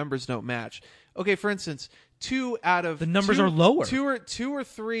that the numbers don't match. Okay, for instance, the numbers are lower. Two or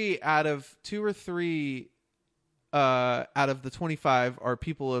three out of the 25 are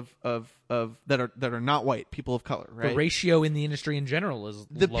people of that are not white, people of color, right? The ratio in the industry in general is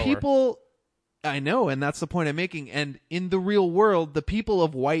lower. People, I know, and that's the point I'm making. And in the real world, the people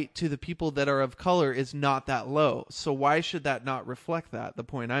of white to the people that are of color is not that low. So why should that not reflect that? The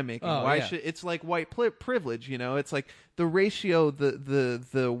point I'm making. It's like white privilege, you know? It's like the ratio,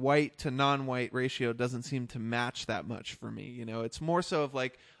 the white to non-white ratio doesn't seem to match that much for me. You know, it's more so of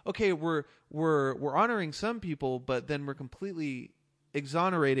like, okay, we're honoring some people, but then we're completely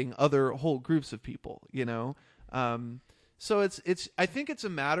exonerating other whole groups of people. You know. So it's I think it's a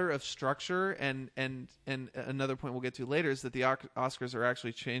matter of structure and another point we'll get to later is that the Oscars are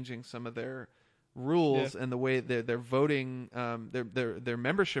actually changing some of their rules and the way they're voting their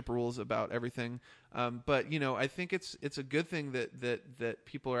membership rules about everything. But you know, I think it's a good thing that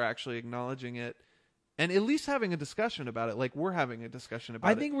people are actually acknowledging it and at least having a discussion about it, like we're having a discussion about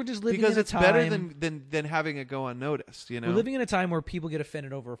it. I think we're just living because in a it's time, better than having it go unnoticed. You know, we're living in a time where people get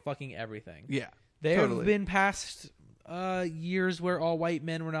offended over fucking everything. Yeah, there totally. have been past years where all white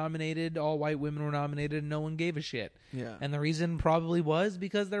men were nominated, all white women were nominated, and no one gave a shit. Yeah. And the reason probably was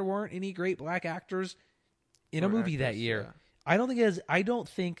because there weren't any great black actors in a movie that year. Yeah. I don't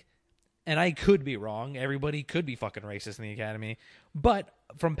think, and I could be wrong, everybody could be fucking racist in the Academy, but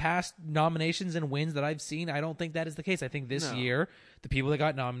from past nominations and wins that I've seen, I don't think that is the case. I think this year, the people that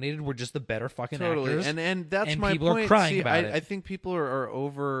got nominated were just the better fucking actors. And that's my people point. Are crying about it. I think people are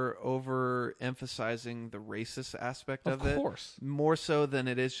over emphasizing the racist aspect of it. Of course. More so than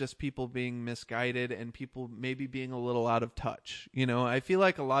it is just people being misguided and people maybe being a little out of touch. You know, I feel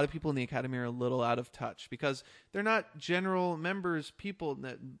like a lot of people in the Academy are a little out of touch because they're not general members, people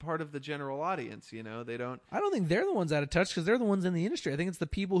that part of the general audience, you know. I don't think they're the ones out of touch because they're the ones in the industry. I think it's the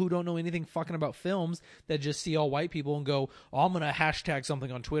people who don't know anything fucking about films that just see all white people and go, "Oh, I'm going to hashtag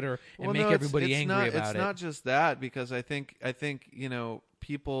something on Twitter and make everybody angry about it." It's not just that, because I think you know,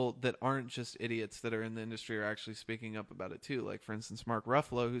 people that aren't just idiots that are in the industry are actually speaking up about it too. Like for instance, Mark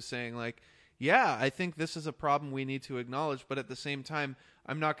Ruffalo, who's saying like, "Yeah, I think this is a problem we need to acknowledge, but at the same time,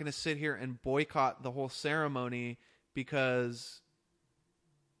 I'm not going to sit here and boycott the whole ceremony because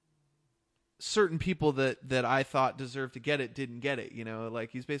certain people that I thought deserved to get it didn't get it." You know, like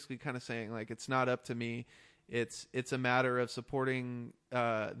he's basically kind of saying like, it's not up to me. It's a matter of supporting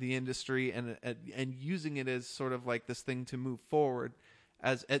the industry and using it as sort of like this thing to move forward,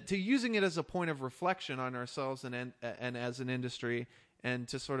 to using it as a point of reflection on ourselves and as an industry, and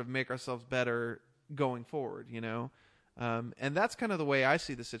to sort of make ourselves better going forward. You know, and that's kind of the way I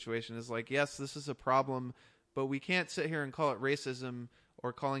see the situation. Is like, yes, this is a problem, but we can't sit here and call it racism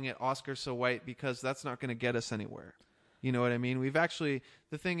or calling it Oscar so white, because that's not going to get us anywhere. You know what I mean? The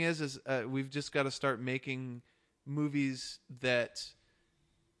thing is we've just got to start making movies that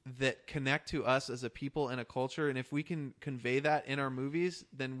connect to us as a people and a culture. And if we can convey that in our movies,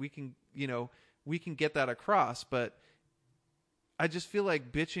 then we can get that across. But I just feel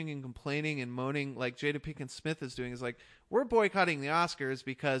like bitching and complaining and moaning like Jada Pinkett Smith is doing is like, we're boycotting the Oscars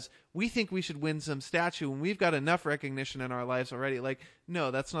because we think we should win some statue and we've got enough recognition in our lives already. Like,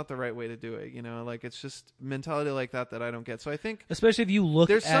 no, that's not the right way to do it. You know, like it's just mentality like that I don't get. So I think, especially if you look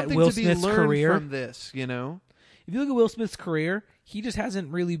there's at something Will to be Smith's learned career from this, you know? If you look at Will Smith's career, he just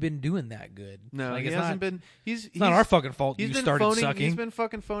hasn't really been doing that good. No, like, he hasn't been. It's not our fucking fault. He's You been started phoning, sucking. He's been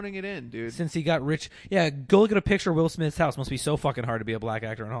fucking phoning it in, dude. Since he got rich. Yeah, go look at a picture of Will Smith's house. Must be so fucking hard to be a black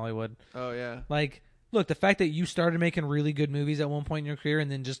actor in Hollywood. Oh yeah. Like, look, the fact that you started making really good movies at one point in your career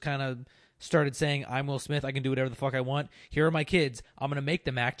and then just kind of started saying, I'm Will Smith, I can do whatever the fuck I want. Here are my kids. I'm going to make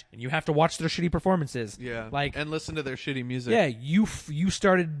them act, and you have to watch their shitty performances. Yeah. Like, and listen to their shitty music. yeah, you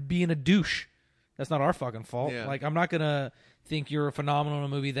started being a douche. That's not our fucking fault. Yeah. Like, I'm not going to think you're phenomenal in a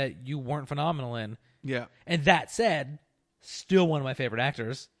movie that you weren't phenomenal in. Yeah. And that said, still one of my favorite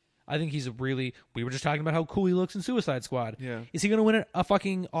actors. I think he's we were just talking about how cool he looks in Suicide Squad. Yeah. Is he going to win a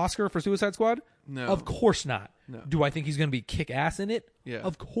fucking Oscar for Suicide Squad? No. Of course not. No. Do I think he's going to be kick-ass in it? Yeah.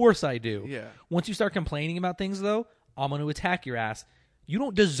 Of course I do. Yeah. Once you start complaining about things, though, I'm going to attack your ass. You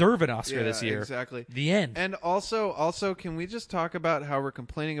don't deserve an Oscar this year. Exactly. The end. And also, can we just talk about how we're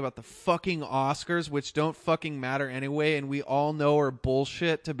complaining about the fucking Oscars, which don't fucking matter anyway, and we all know are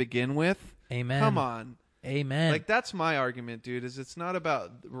bullshit to begin with? Amen. Come on. Amen. Like, that's my argument, dude, is it's not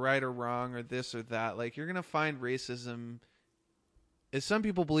about right or wrong or this or that. Like, you're going to find racism. As some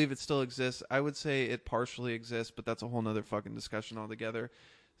people believe it still exists, I would say it partially exists, but that's a whole nother fucking discussion altogether.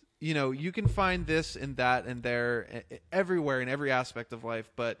 You know, you can find this and that and there everywhere in every aspect of life,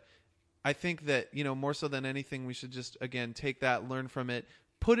 but I think that, you know, more so than anything, we should just, again, take that, learn from it,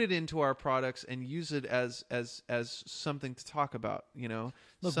 put it into our products, and use it as something to talk about, you know?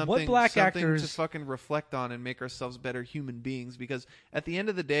 Look, something, what black something actors to fucking reflect on and make ourselves better human beings, because at the end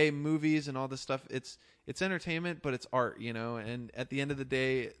of the day, movies and all this stuff, it's entertainment, but it's art, you know? And at the end of the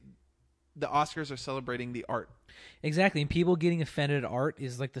day, the Oscars are celebrating the art. Exactly. And people getting offended at art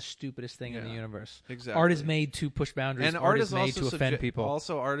is like the stupidest thing in the universe. Exactly. Art is made to push boundaries. And art is made to offend people.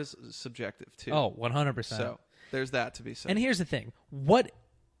 Also, art is subjective, too. Oh, 100%. So, there's that to be said. And here's the thing. What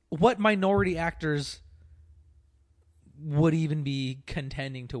minority actors would even be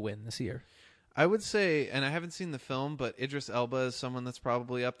contending to win this year? I would say, and I haven't seen the film, but Idris Elba is someone that's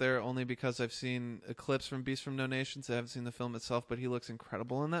probably up there, only because I've seen clips from Beast from No Nation, so I haven't seen the film itself, but he looks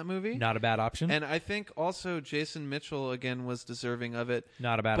incredible in that movie. Not a bad option. And I think also Jason Mitchell, again, was deserving of it.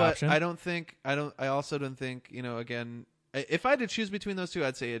 Not a bad but option. I also don't think, you know, again, if I had to choose between those two,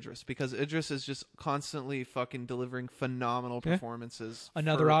 I'd say Idris, because Idris is just constantly fucking delivering phenomenal performances.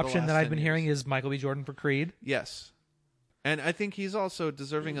 Another option that I've been hearing is Michael B. Jordan for Creed. Yes. And I think he's also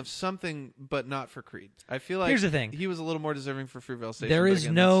deserving of something, but not for Creed. I feel like Here's the thing. He was a little more deserving for Fruitvale Station. There but is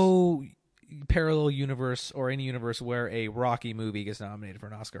again, no parallel universe or any universe where a Rocky movie gets nominated for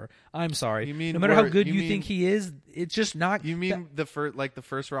an Oscar. I'm sorry. You mean no matter how where- good you you mean- think he is, it's just not. You mean the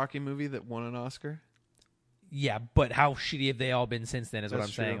first Rocky movie that won an Oscar? Yeah, but how shitty have they all been since then is what I'm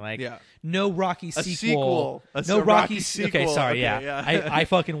That's true. saying. Like, Yeah. no Rocky A sequel. sequel. No a Rocky sequel. Okay, sorry, Okay, yeah. I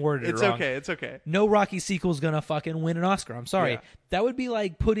fucking worded It's it wrong. okay. It's okay. No Rocky sequel's gonna fucking win an Oscar. I'm sorry. Yeah. That would be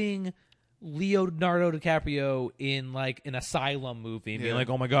like putting Leonardo DiCaprio in like an asylum movie and being Yeah. like,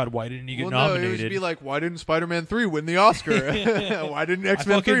 oh my god, why didn't he get No, nominated? it would be like, why didn't Spider-Man 3 win the Oscar? Why didn't I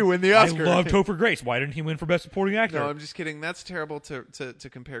X-Men 3 fucking- win the Oscar? I loved Topher Grace. Why didn't he win for Best Supporting Actor? No, I'm just kidding. That's terrible to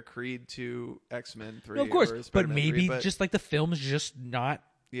compare Creed to X-Men 3. No, of course, or but Spider-Man maybe 3, but just like the film's just not.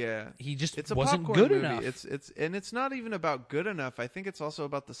 yeah, He just it's a wasn't popcorn good movie. enough. It's not even about good enough. I think it's also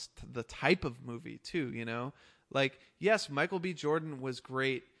about the type of movie too. You know, like yes, Michael B. Jordan was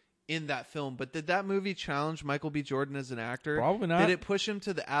great in that film, but did that movie challenge Michael B. Jordan as an actor? Probably not. Did it push him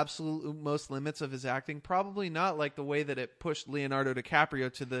to the absolute most limits of his acting? Probably not. Like the way that it pushed Leonardo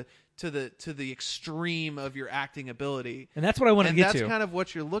DiCaprio to the extreme of your acting ability. And that's what I wanted And to get that's to. kind of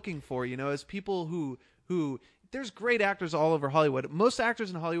what you're looking for, you know, as people who there's great actors all over Hollywood. Most actors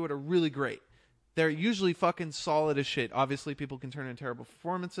in Hollywood are really great. They're usually fucking solid as shit. Obviously, people can turn in terrible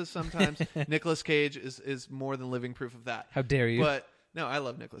performances sometimes. Nicolas Cage is more than living proof of that. How dare you? But no, I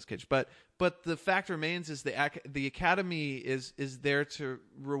love Nicolas Cage. But the fact remains is the Academy is there to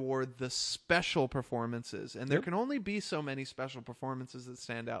reward the special performances, and there Yep. can only be so many special performances that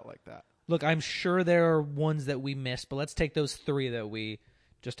stand out like that. Look, I'm sure there are ones that we missed, but let's take those three that we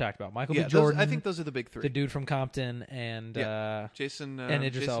just talked about. Michael Yeah, B. Jordan, I think those are the big three. the dude from Compton, and Jason and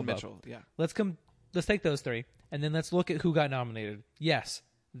Idris Jason Elba. Mitchell. Yeah. Let's take those three, and then let's look at who got nominated. Yes,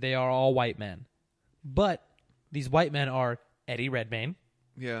 they are all white men, but these white men are Eddie Redmayne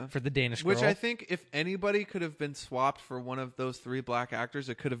Yeah. for the Danish Girl. Which I think if anybody could have been swapped for one of those three black actors,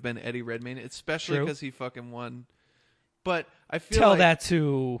 it could have been Eddie Redmayne, especially True. because he fucking won. But I feel Tell like that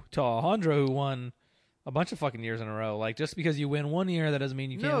to Alejandro, who won a bunch of fucking years in a row. Like, just because you win one year, that doesn't mean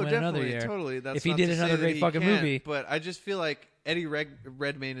you can't no, win another definitely, year. totally. That's If he not did to say another that great he fucking can't, movie. But I just feel like Eddie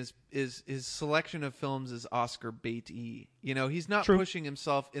Redmayne is his selection of films is Oscar bait-y. You know, he's not True. pushing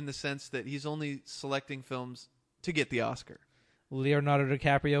himself in the sense that he's only selecting films to get the Oscar. Leonardo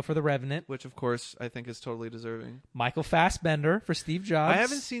DiCaprio for The Revenant. which of course I think is totally deserving. Michael Fassbender for Steve Jobs. I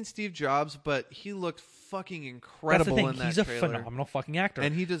haven't seen Steve Jobs, but he looked fucking That's the incredible thing. in that He's a trailer. phenomenal fucking actor.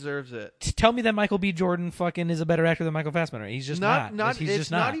 And he deserves it. Tell me that Michael B. Jordan fucking is a better actor than Michael Fassbender. He's just not. He's it's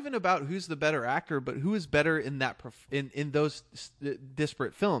just not even about who's the better actor, but who is better in that in those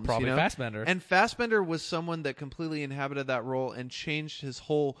disparate films. Probably you know? Fassbender. And Fassbender was someone that completely inhabited that role and changed his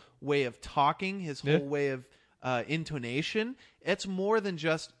whole way of talking, his whole way of intonation. It's more than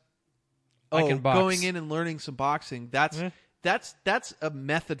just going in and learning some boxing. That's a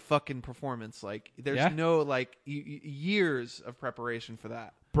method fucking performance. Like there's no like years of preparation for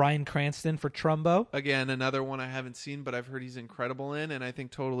that. Bryan Cranston for Trumbo. Again, another one I haven't seen, but I've heard he's incredible in, and I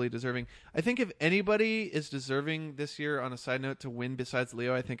think totally deserving. I think if anybody is deserving this year, on a side note, to win besides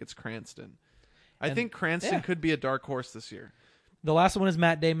Leo, I think it's Cranston. I think Cranston could be a dark horse this year. The last one is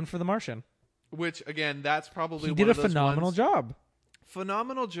Matt Damon for The Martian. Which, again, that's probably he one did of a those phenomenal ones. job.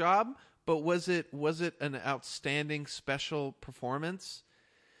 Phenomenal job, but was it an outstanding special performance?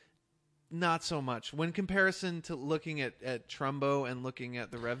 Not so much. When comparison to looking at Trumbo and looking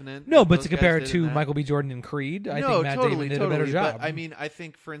at The Revenant. No, but those to compare guys it did in to that. Michael B. Jordan and Creed, I think Matt Damon did a better job. But I mean, I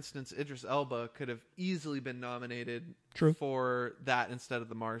think, for instance, Idris Elba could have easily been nominated for that instead of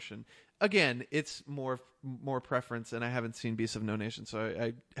The Martian. Again, it's more preference, and I haven't seen Beasts of No Nation, so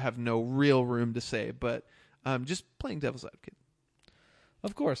I have no real room to say. But just playing devil's advocate.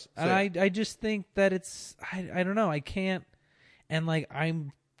 Of course. So, and I just think that it's, I don't know, I can't, and like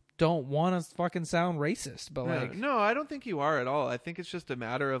don't want to fucking sound racist, but no, I don't think you are at all. I think it's just a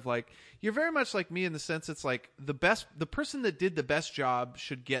matter of like, you're very much like me in the sense it's like the person that did the best job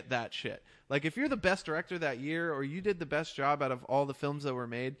should get that shit. Like if you're the best director that year or you did the best job out of all the films that were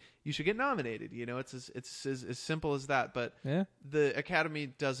made, you should get nominated. You know, it's as simple as that. But the Academy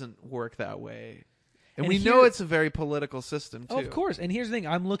doesn't work that way. And we know it's a very political system too. Of course. And here's the thing,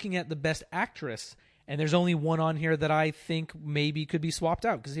 I'm looking at the best actress, and there's only one on here that I think maybe could be swapped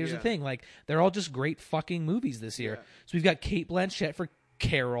out. Because here's the thing, like they're all just great fucking movies this year. So we've got Cate Blanchett for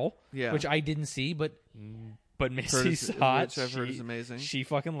Carol, which I didn't see, but Missy saw it. Which I've heard is amazing. She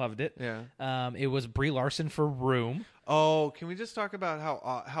fucking loved it. Yeah. It was Brie Larson for Room. Oh, can we just talk about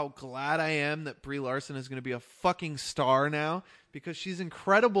how glad I am that Brie Larson is going to be a fucking star now? Because she's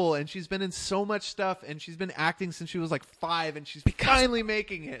incredible, and she's been in so much stuff, and she's been acting since she was like 5, and she's finally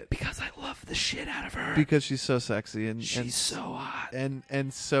making it. Because I love the shit out of her. Because she's so sexy and she's so hot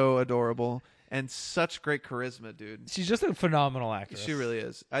and so adorable and such great charisma, dude. She's just a phenomenal actress. She really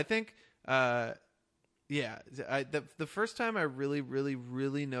is. I think, the first time I really, really,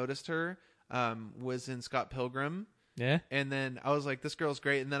 really noticed her was in Scott Pilgrim. Yeah. And then I was like, this girl's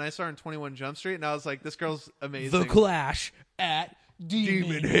great. And then I saw her in 21 Jump Street, and I was like, this girl's amazing. The Clash at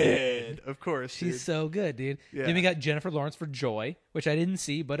Demon Head. Of course. She's so good, dude. Yeah. Then we got Jennifer Lawrence for Joy, which I didn't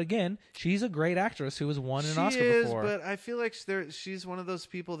see, but again, she's a great actress who has won an Oscar before. But I feel like she's one of those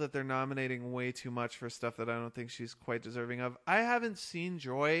people that they're nominating way too much for stuff that I don't think she's quite deserving of. I haven't seen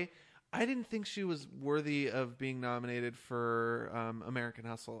Joy. I didn't think she was worthy of being nominated for American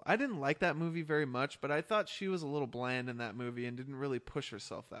Hustle. I didn't like that movie very much, but I thought she was a little bland in that movie and didn't really push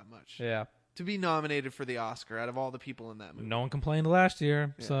herself that much. Yeah. To be nominated for the Oscar out of all the people in that movie. No one complained last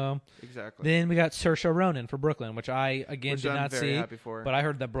year, so exactly. Then we got Saoirse Ronan for Brooklyn, which I did not see, happy for. but I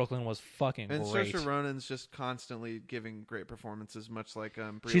heard that Brooklyn was fucking great. And Saoirse Ronan's just constantly giving great performances, much like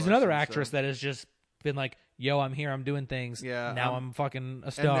Brie She's another Larson, actress that has just been like, yo, I'm here, I'm doing things. Yeah, now I'm fucking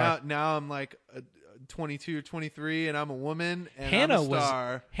a star. And now I'm like 22 or 23, and I'm a woman, and I'm a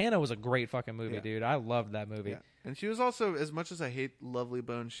star. Hannah was a great fucking movie, dude. I loved that movie. Yeah. And she was also, as much as I hate Lovely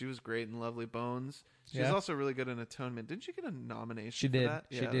Bones, she was great in Lovely Bones. She was also really good in Atonement. Didn't she get a nomination for that?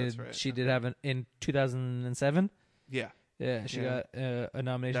 She did. That's right. She did have an in 2007. Yeah. Yeah, she got a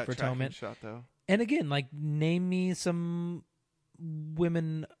nomination for Atonement. Shot, though. And again, like, name me some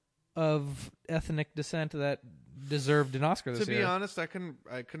women of ethnic descent that deserved an Oscar this year. To be honest, I couldn't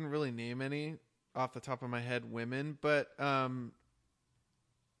really name any off the top of my head women, but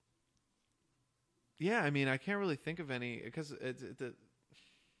yeah, I mean, I can't really think of any because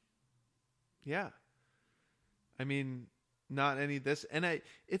I mean, not any this, and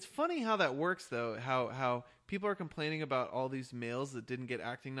it's funny how that works though. How people are complaining about all these males that didn't get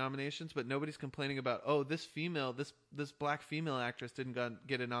acting nominations, but nobody's complaining about this black female actress didn't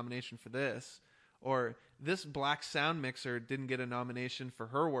get a nomination for this, or this black sound mixer didn't get a nomination for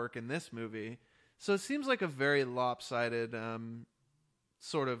her work in this movie. So it seems like a very lopsided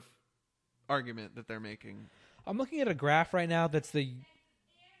sort of argument that they're making. I'm looking at a graph right now that's the...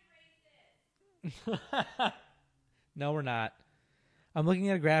 No, we're not. I'm looking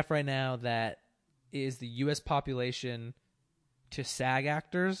at a graph right now that is the U.S. population to SAG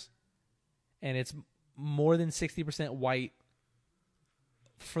actors, and it's more than 60% white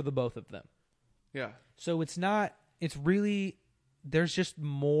for the both of them. Yeah. So it's not. It's really there's just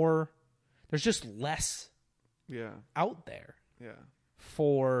less Yeah. out there Yeah.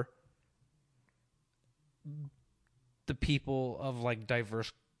 for the people of like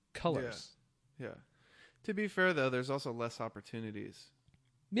diverse colors. Yeah. To be fair, though, there's also less opportunities.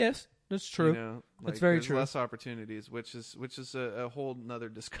 Yes, that's true. You know, That's very there's true. Less opportunities, which is a whole nother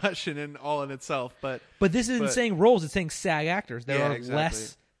discussion in itself. But this isn't saying roles; it's saying SAG actors. There are exactly.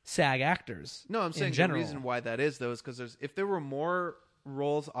 less SAG actors. No, I'm saying in the general. reason why that is though is because if there were more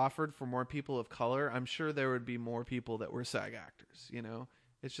roles offered for more people of color, I'm sure there would be more people that were SAG actors. You know,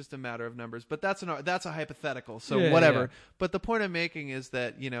 it's just a matter of numbers. But that's a hypothetical, so whatever. Yeah. But the point I'm making is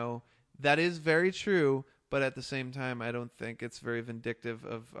that that is very true. But at the same time, I don't think it's very vindictive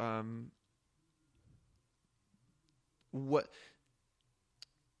of what.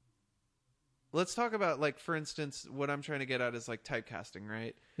 Let's talk about, like, for instance, what I'm trying to get at is like typecasting,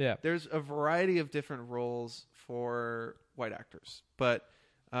 right? Yeah. There's a variety of different roles for white actors, but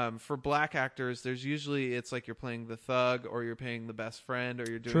for black actors, there's usually it's like you're playing the thug or you're playing the best friend or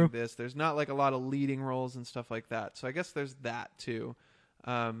you're doing True. this. There's not like a lot of leading roles and stuff like that. So I guess there's that too.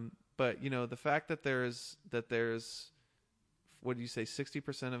 But the fact that there's what do you say,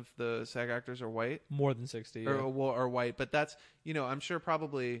 60% of the SAG actors are white, More than 60. Yeah. or white, but that's I'm sure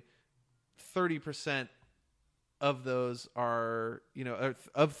probably 30% of those are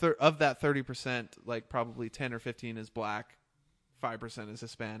of that 30%, like probably 10 or 15 is black, 5% is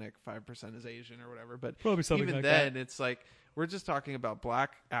Hispanic, 5% is Asian or whatever. But Probably something even like then, that. it's like we're just talking about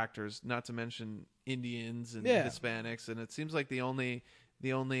black actors, not to mention Indians and Yeah. Hispanics, and it seems like the only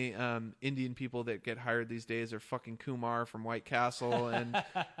Indian people that get hired these days are fucking Kumar from White Castle, and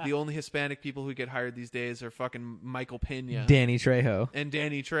the only Hispanic people who get hired these days are fucking Michael Pena Danny Trejo. and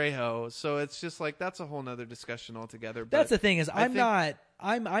Danny Trejo. So it's just like that's a whole nother discussion altogether. But That's the thing is I'm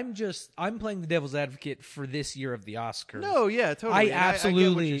playing the devil's advocate for this year of the Oscars. No, yeah, totally. I And absolutely, I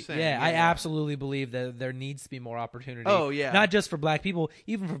get what you're saying. I absolutely believe that there needs to be more opportunity. Oh, yeah. Not just for black people,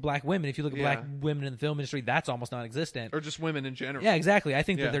 even for black women. If you look at Yeah. black women in the film industry, that's almost non-existent. Or just women in general. Yeah, exactly. I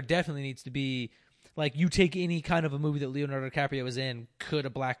think Yeah. that there definitely needs to be, like, you take any kind of a movie that Leonardo DiCaprio was in, could a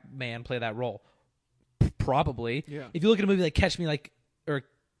black man play that role? Probably. Yeah. If you look at a movie like Catch Me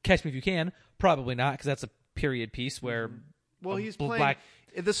If You Can, probably not, because that's a period piece where Well, a he's black. playing.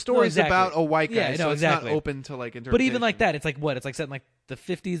 The story's exactly. about a white guy, Yeah, no, so it's exactly. not open to like interpretation. But even like that, it's like what? It's like set in like the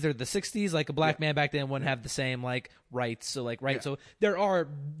 50s or the 60s. Like a black man back then wouldn't have the same like rights. So like Yeah. So there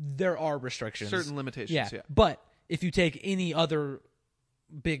are restrictions, certain limitations. Yeah. Yeah. But if you take any other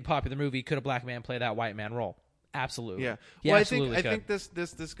big popular movie, could a black man play that white man role? Absolutely. Yeah. He Well, absolutely I could. think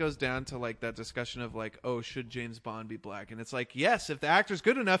this goes down to like that discussion of like, oh, should James Bond be black? And it's like, yes, if the actor's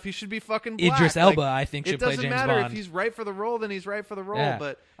good enough, he should be fucking black. Idris Elba, Like, I think, should play James It doesn't matter Bond. if he's right for the role, then he's right for the role. Yeah.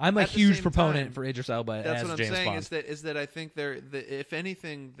 But I'm a at the huge same proponent time, for Idris Elba that's as what I'm James saying. Bond. Is that I think if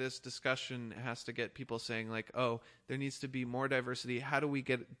anything, this discussion has to get people saying like, oh, there needs to be more diversity. How do we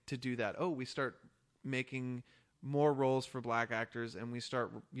get to do that? Oh, we start making more roles for black actors, and we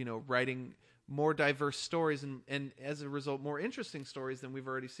start writing more diverse stories, and as a result, more interesting stories than we've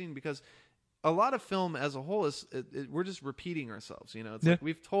already seen. Because a lot of film as a whole is we're just repeating ourselves. It's like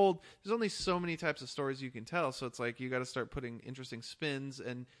we've told. There's only so many types of stories you can tell, so it's like you got to start putting interesting spins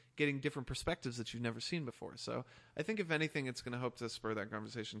and getting different perspectives that you've never seen before. So I think if anything, it's going to hope to spur that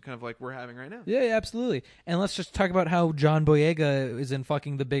conversation, kind of like we're having right now. Yeah, absolutely. And let's just talk about how John Boyega is in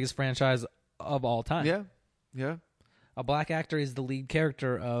fucking the biggest franchise of all time. Yeah. A black actor is the lead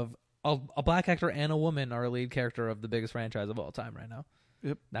character of a black actor and a woman are a lead character of the biggest franchise of all time right now.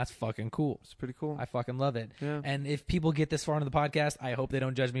 Yep. That's fucking cool. It's pretty cool. I fucking love it. Yeah. And if people get this far into the podcast, I hope they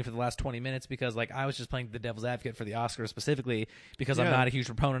don't judge me for the last 20 minutes because like I was just playing the devil's advocate for the Oscars specifically because I'm Yeah. not a huge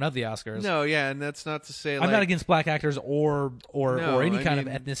proponent of the Oscars. No, yeah, and that's not to say I'm not against black actors or No, any I kind of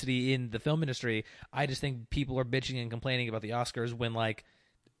mean- ethnicity in the film industry. I just think people are bitching and complaining about the Oscars when like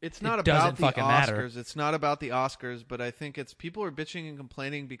It's not It doesn't about the fucking Oscars. matter. It's not about the Oscars, but I think it's people are bitching and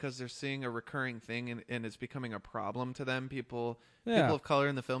complaining because they're seeing a recurring thing and it's becoming a problem to them. People of color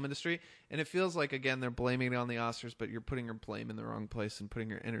in the film industry, and it feels like again they're blaming it on the Oscars, but you're putting your blame in the wrong place and putting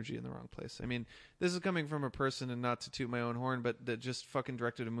your energy in the wrong place. I mean, this is coming from a person, and not to toot my own horn, but that just fucking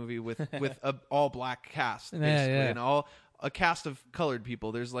directed a movie with a all black cast basically, Yeah. and a cast of colored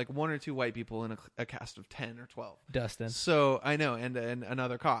people. There's like one or two white people in a cast of 10 or 12. Dustin. So I know, and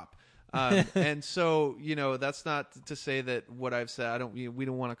another cop. And so, that's not to say that what I've said, we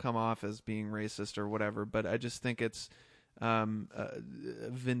don't want to come off as being racist or whatever, but I just think it's,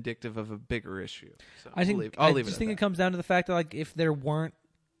 vindictive of a bigger issue. So I think I'll leave just it think at it comes down to the fact that like if there weren't,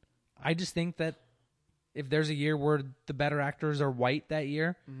 I just think that if there's a year where the better actors are white that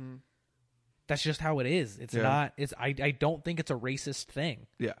year, Mm-hmm. that's just how it is. It's not. It's I don't think it's a racist thing.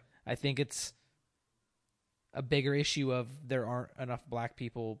 Yeah. I think it's a bigger issue of there aren't enough black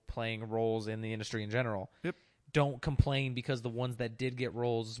people playing roles in the industry in general. Yep. Don't complain because the ones that did get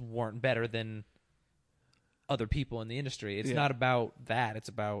roles weren't better than other people in the industry. It's not about that. It's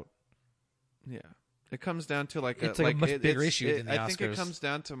about It comes down to like it's like a much bigger issue than the Oscars. I think it comes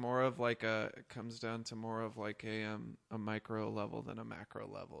down to more of like a micro level than a macro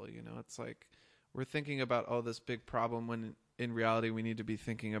level. You know, it's like we're thinking about this big problem when in reality we need to be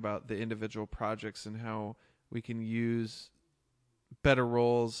thinking about the individual projects and how we can use better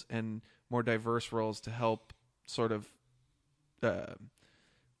roles and more diverse roles to help sort of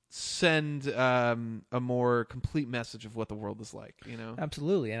send a more complete message of what the world is like, you know?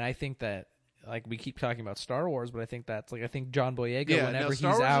 Absolutely. And I think that, like, we keep talking about Star Wars, but I think that's, like, I think John Boyega, whenever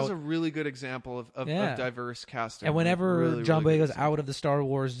Star he's Wars out... is a really good example of diverse casting. And whenever really, John really Boyega's out of the Star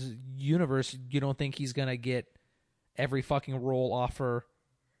Wars universe, you don't think he's going to get every fucking role offer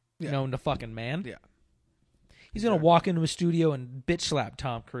known to fucking man? Yeah. He's going to walk into a studio and bitch slap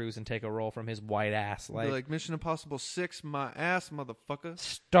Tom Cruise and take a role from his white ass. Like Mission Impossible 6, my ass, motherfucker.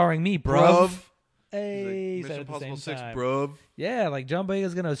 Starring me, bruv. Hey, He Mission said at the Impossible same 6, time. bruv. Yeah, like John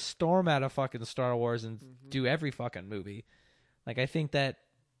Boyega's going to storm out of fucking Star Wars and do every fucking movie. Like, I think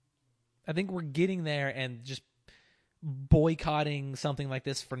we're getting there, and just boycotting something like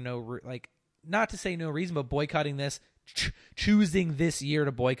this for not to say no reason, but boycotting this, choosing this year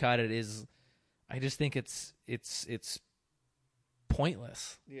to boycott it is, I just think it's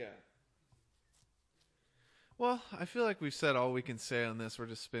pointless. Yeah. Well, I feel like we've said all we can say on this. We're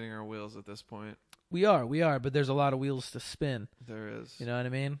just spinning our wheels at this point. We are, but there's a lot of wheels to spin. There is. You know what I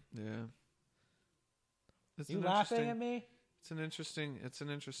mean? Yeah. You laughing at me? It's an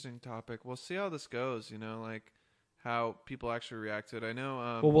interesting topic. We'll see how this goes, you know, like how people actually react to it. I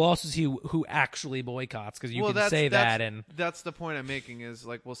know. Well, we'll also see who actually boycotts, because you can say that, and that's the point I'm making. Is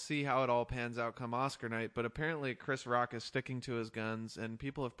like we'll see how it all pans out come Oscar night. But apparently, Chris Rock is sticking to his guns, and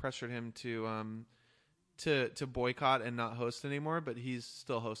people have pressured him to boycott and not host anymore. But he's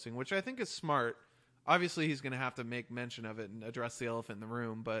still hosting, which I think is smart. Obviously, he's going to have to make mention of it and address the elephant in the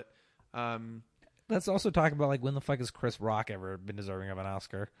room. But let's also talk about, like, when the fuck has Chris Rock ever been deserving of an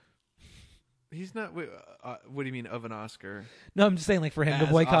Oscar? He's not. What do you mean of an Oscar? No, I'm just saying, like, for him to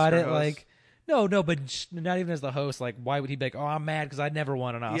As boycott Oscar it, host? like, no, but not even as the host. Like, why would he be like, oh, I'm mad because I never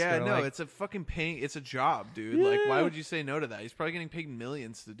won an Oscar? Yeah, no, like, it's a fucking pain. It's a job, dude. Yeah. Like, why would you say no to that? He's probably getting paid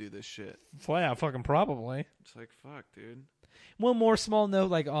millions to do this shit. well, yeah, fucking probably. It's like, fuck, dude. One more small note,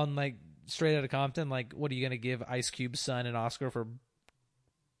 like, on, like, Straight Outta Compton, like, what are you gonna give Ice Cube's son an Oscar for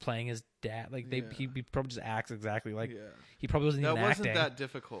playing his dad? Like, he probably just acts exactly like he probably wasn't even acting. That wasn't that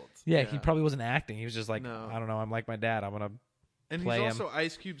difficult. Yeah, he probably wasn't acting. He was just like, No. I don't know, I'm like my dad. I'm gonna And play he's him. also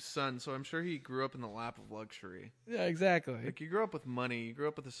Ice Cube's son, so I'm sure he grew up in the lap of luxury. Yeah, exactly. Like, you grew up with money, you grew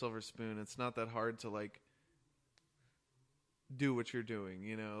up with a silver spoon. It's not that hard to, like, do what you're doing,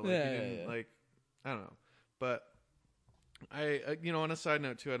 you know? Like, you didn't, like, I don't know. But on a side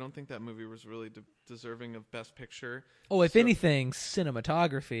note too, I don't think that movie was really deserving of Best Picture. Oh, if anything,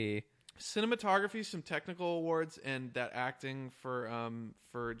 cinematography, some technical awards, and that acting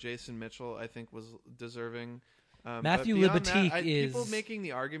for Jason Mitchell, I think, was deserving. Matthew but beyond Libatique that, is people making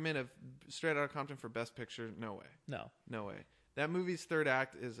the argument of Straight Outta Compton for Best Picture. No way. No way. That movie's third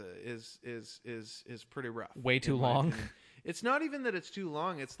act is pretty rough. Way too in my long. opinion. It's not even that it's too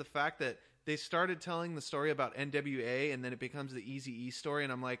long. It's the fact that they started telling the story about NWA, and then it becomes the Eazy-E story.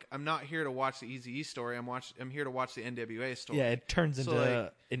 And I'm like, I'm not here to watch the Eazy-E story. I'm here to watch the NWA story. Yeah, it turns into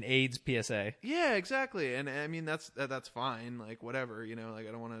like, an AIDS PSA. Yeah, exactly. And I mean, that's fine. Like, whatever, you know. Like,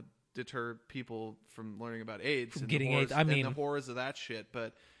 I don't want to deter people from learning about AIDS From and getting the horrors, AIDS. I mean, and the horrors of that shit.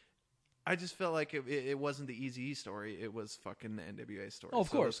 But I just felt like it wasn't the Eazy-E story. It was fucking the NWA story. Oh,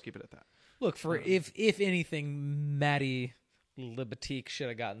 of course. Let's keep it at that. Look, for if anything, Matty Libatique should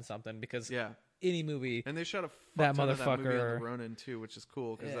have gotten something, because any movie, and they shot a fuck that ton of that movie on motherfucker the Ronin too, which is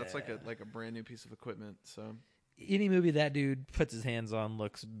cool because that's like a brand new piece of equipment. So any movie that dude puts his hands on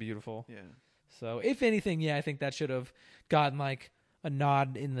looks beautiful. yeah. So if anything, I think that should have gotten like a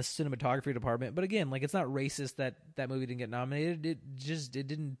nod in the cinematography department. But again, like, it's not racist that movie didn't get nominated. It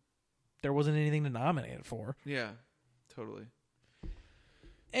didn't. There wasn't anything to nominate it for. Yeah, totally.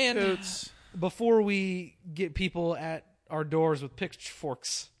 And before we get people at our doors with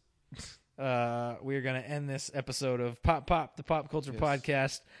pitchforks, we are going to end this episode of Pop, the Pop Culture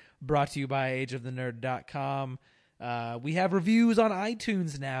Podcast, brought to you by AgeOfTheNerd.com. We have reviews on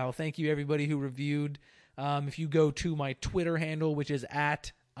iTunes now. Thank you, everybody who reviewed. If you go to my Twitter handle, which is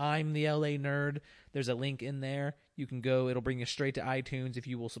at I'm the LA Nerd, there's a link in there. You can go. It'll bring you straight to iTunes if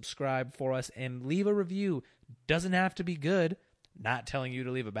you will subscribe for us and leave a review. Doesn't have to be good. Not telling you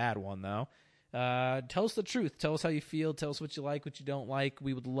to leave a bad one, though. Tell us the truth. Tell us how you feel. Tell us what you like, what you don't like.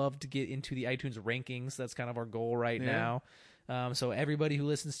 We would love to get into the iTunes rankings. That's kind of our goal right now. So everybody who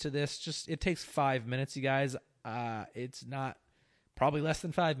listens to this, it takes 5 minutes, you guys. It's not probably less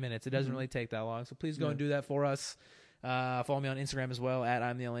than 5 minutes. It doesn't really take that long. So please go and do that for us. Follow me on Instagram as well at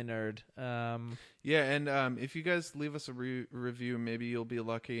I'm the LA Nerd. And if you guys leave us a review, maybe you'll be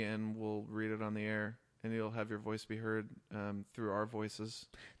lucky and we'll read it on the air. And you'll have your voice be heard through our voices.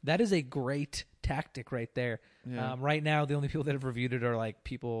 That is a great tactic right there. Yeah. Right now, the only people that have reviewed it are like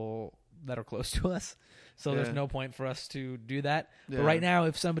people that are close to us. So there's no point for us to do that. Yeah. But right now,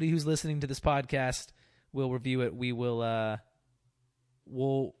 if somebody who's listening to this podcast will review it, we'll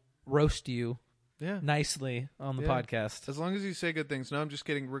roast you nicely on the podcast. As long as you say good things. No, I'm just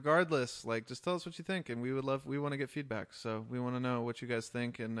kidding. Regardless, just tell us what you think. And we want to get feedback. So we want to know what you guys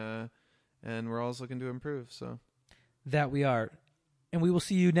think. And we're always looking to improve, so. That we are. And we will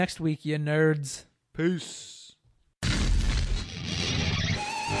see you next week, you nerds. Peace.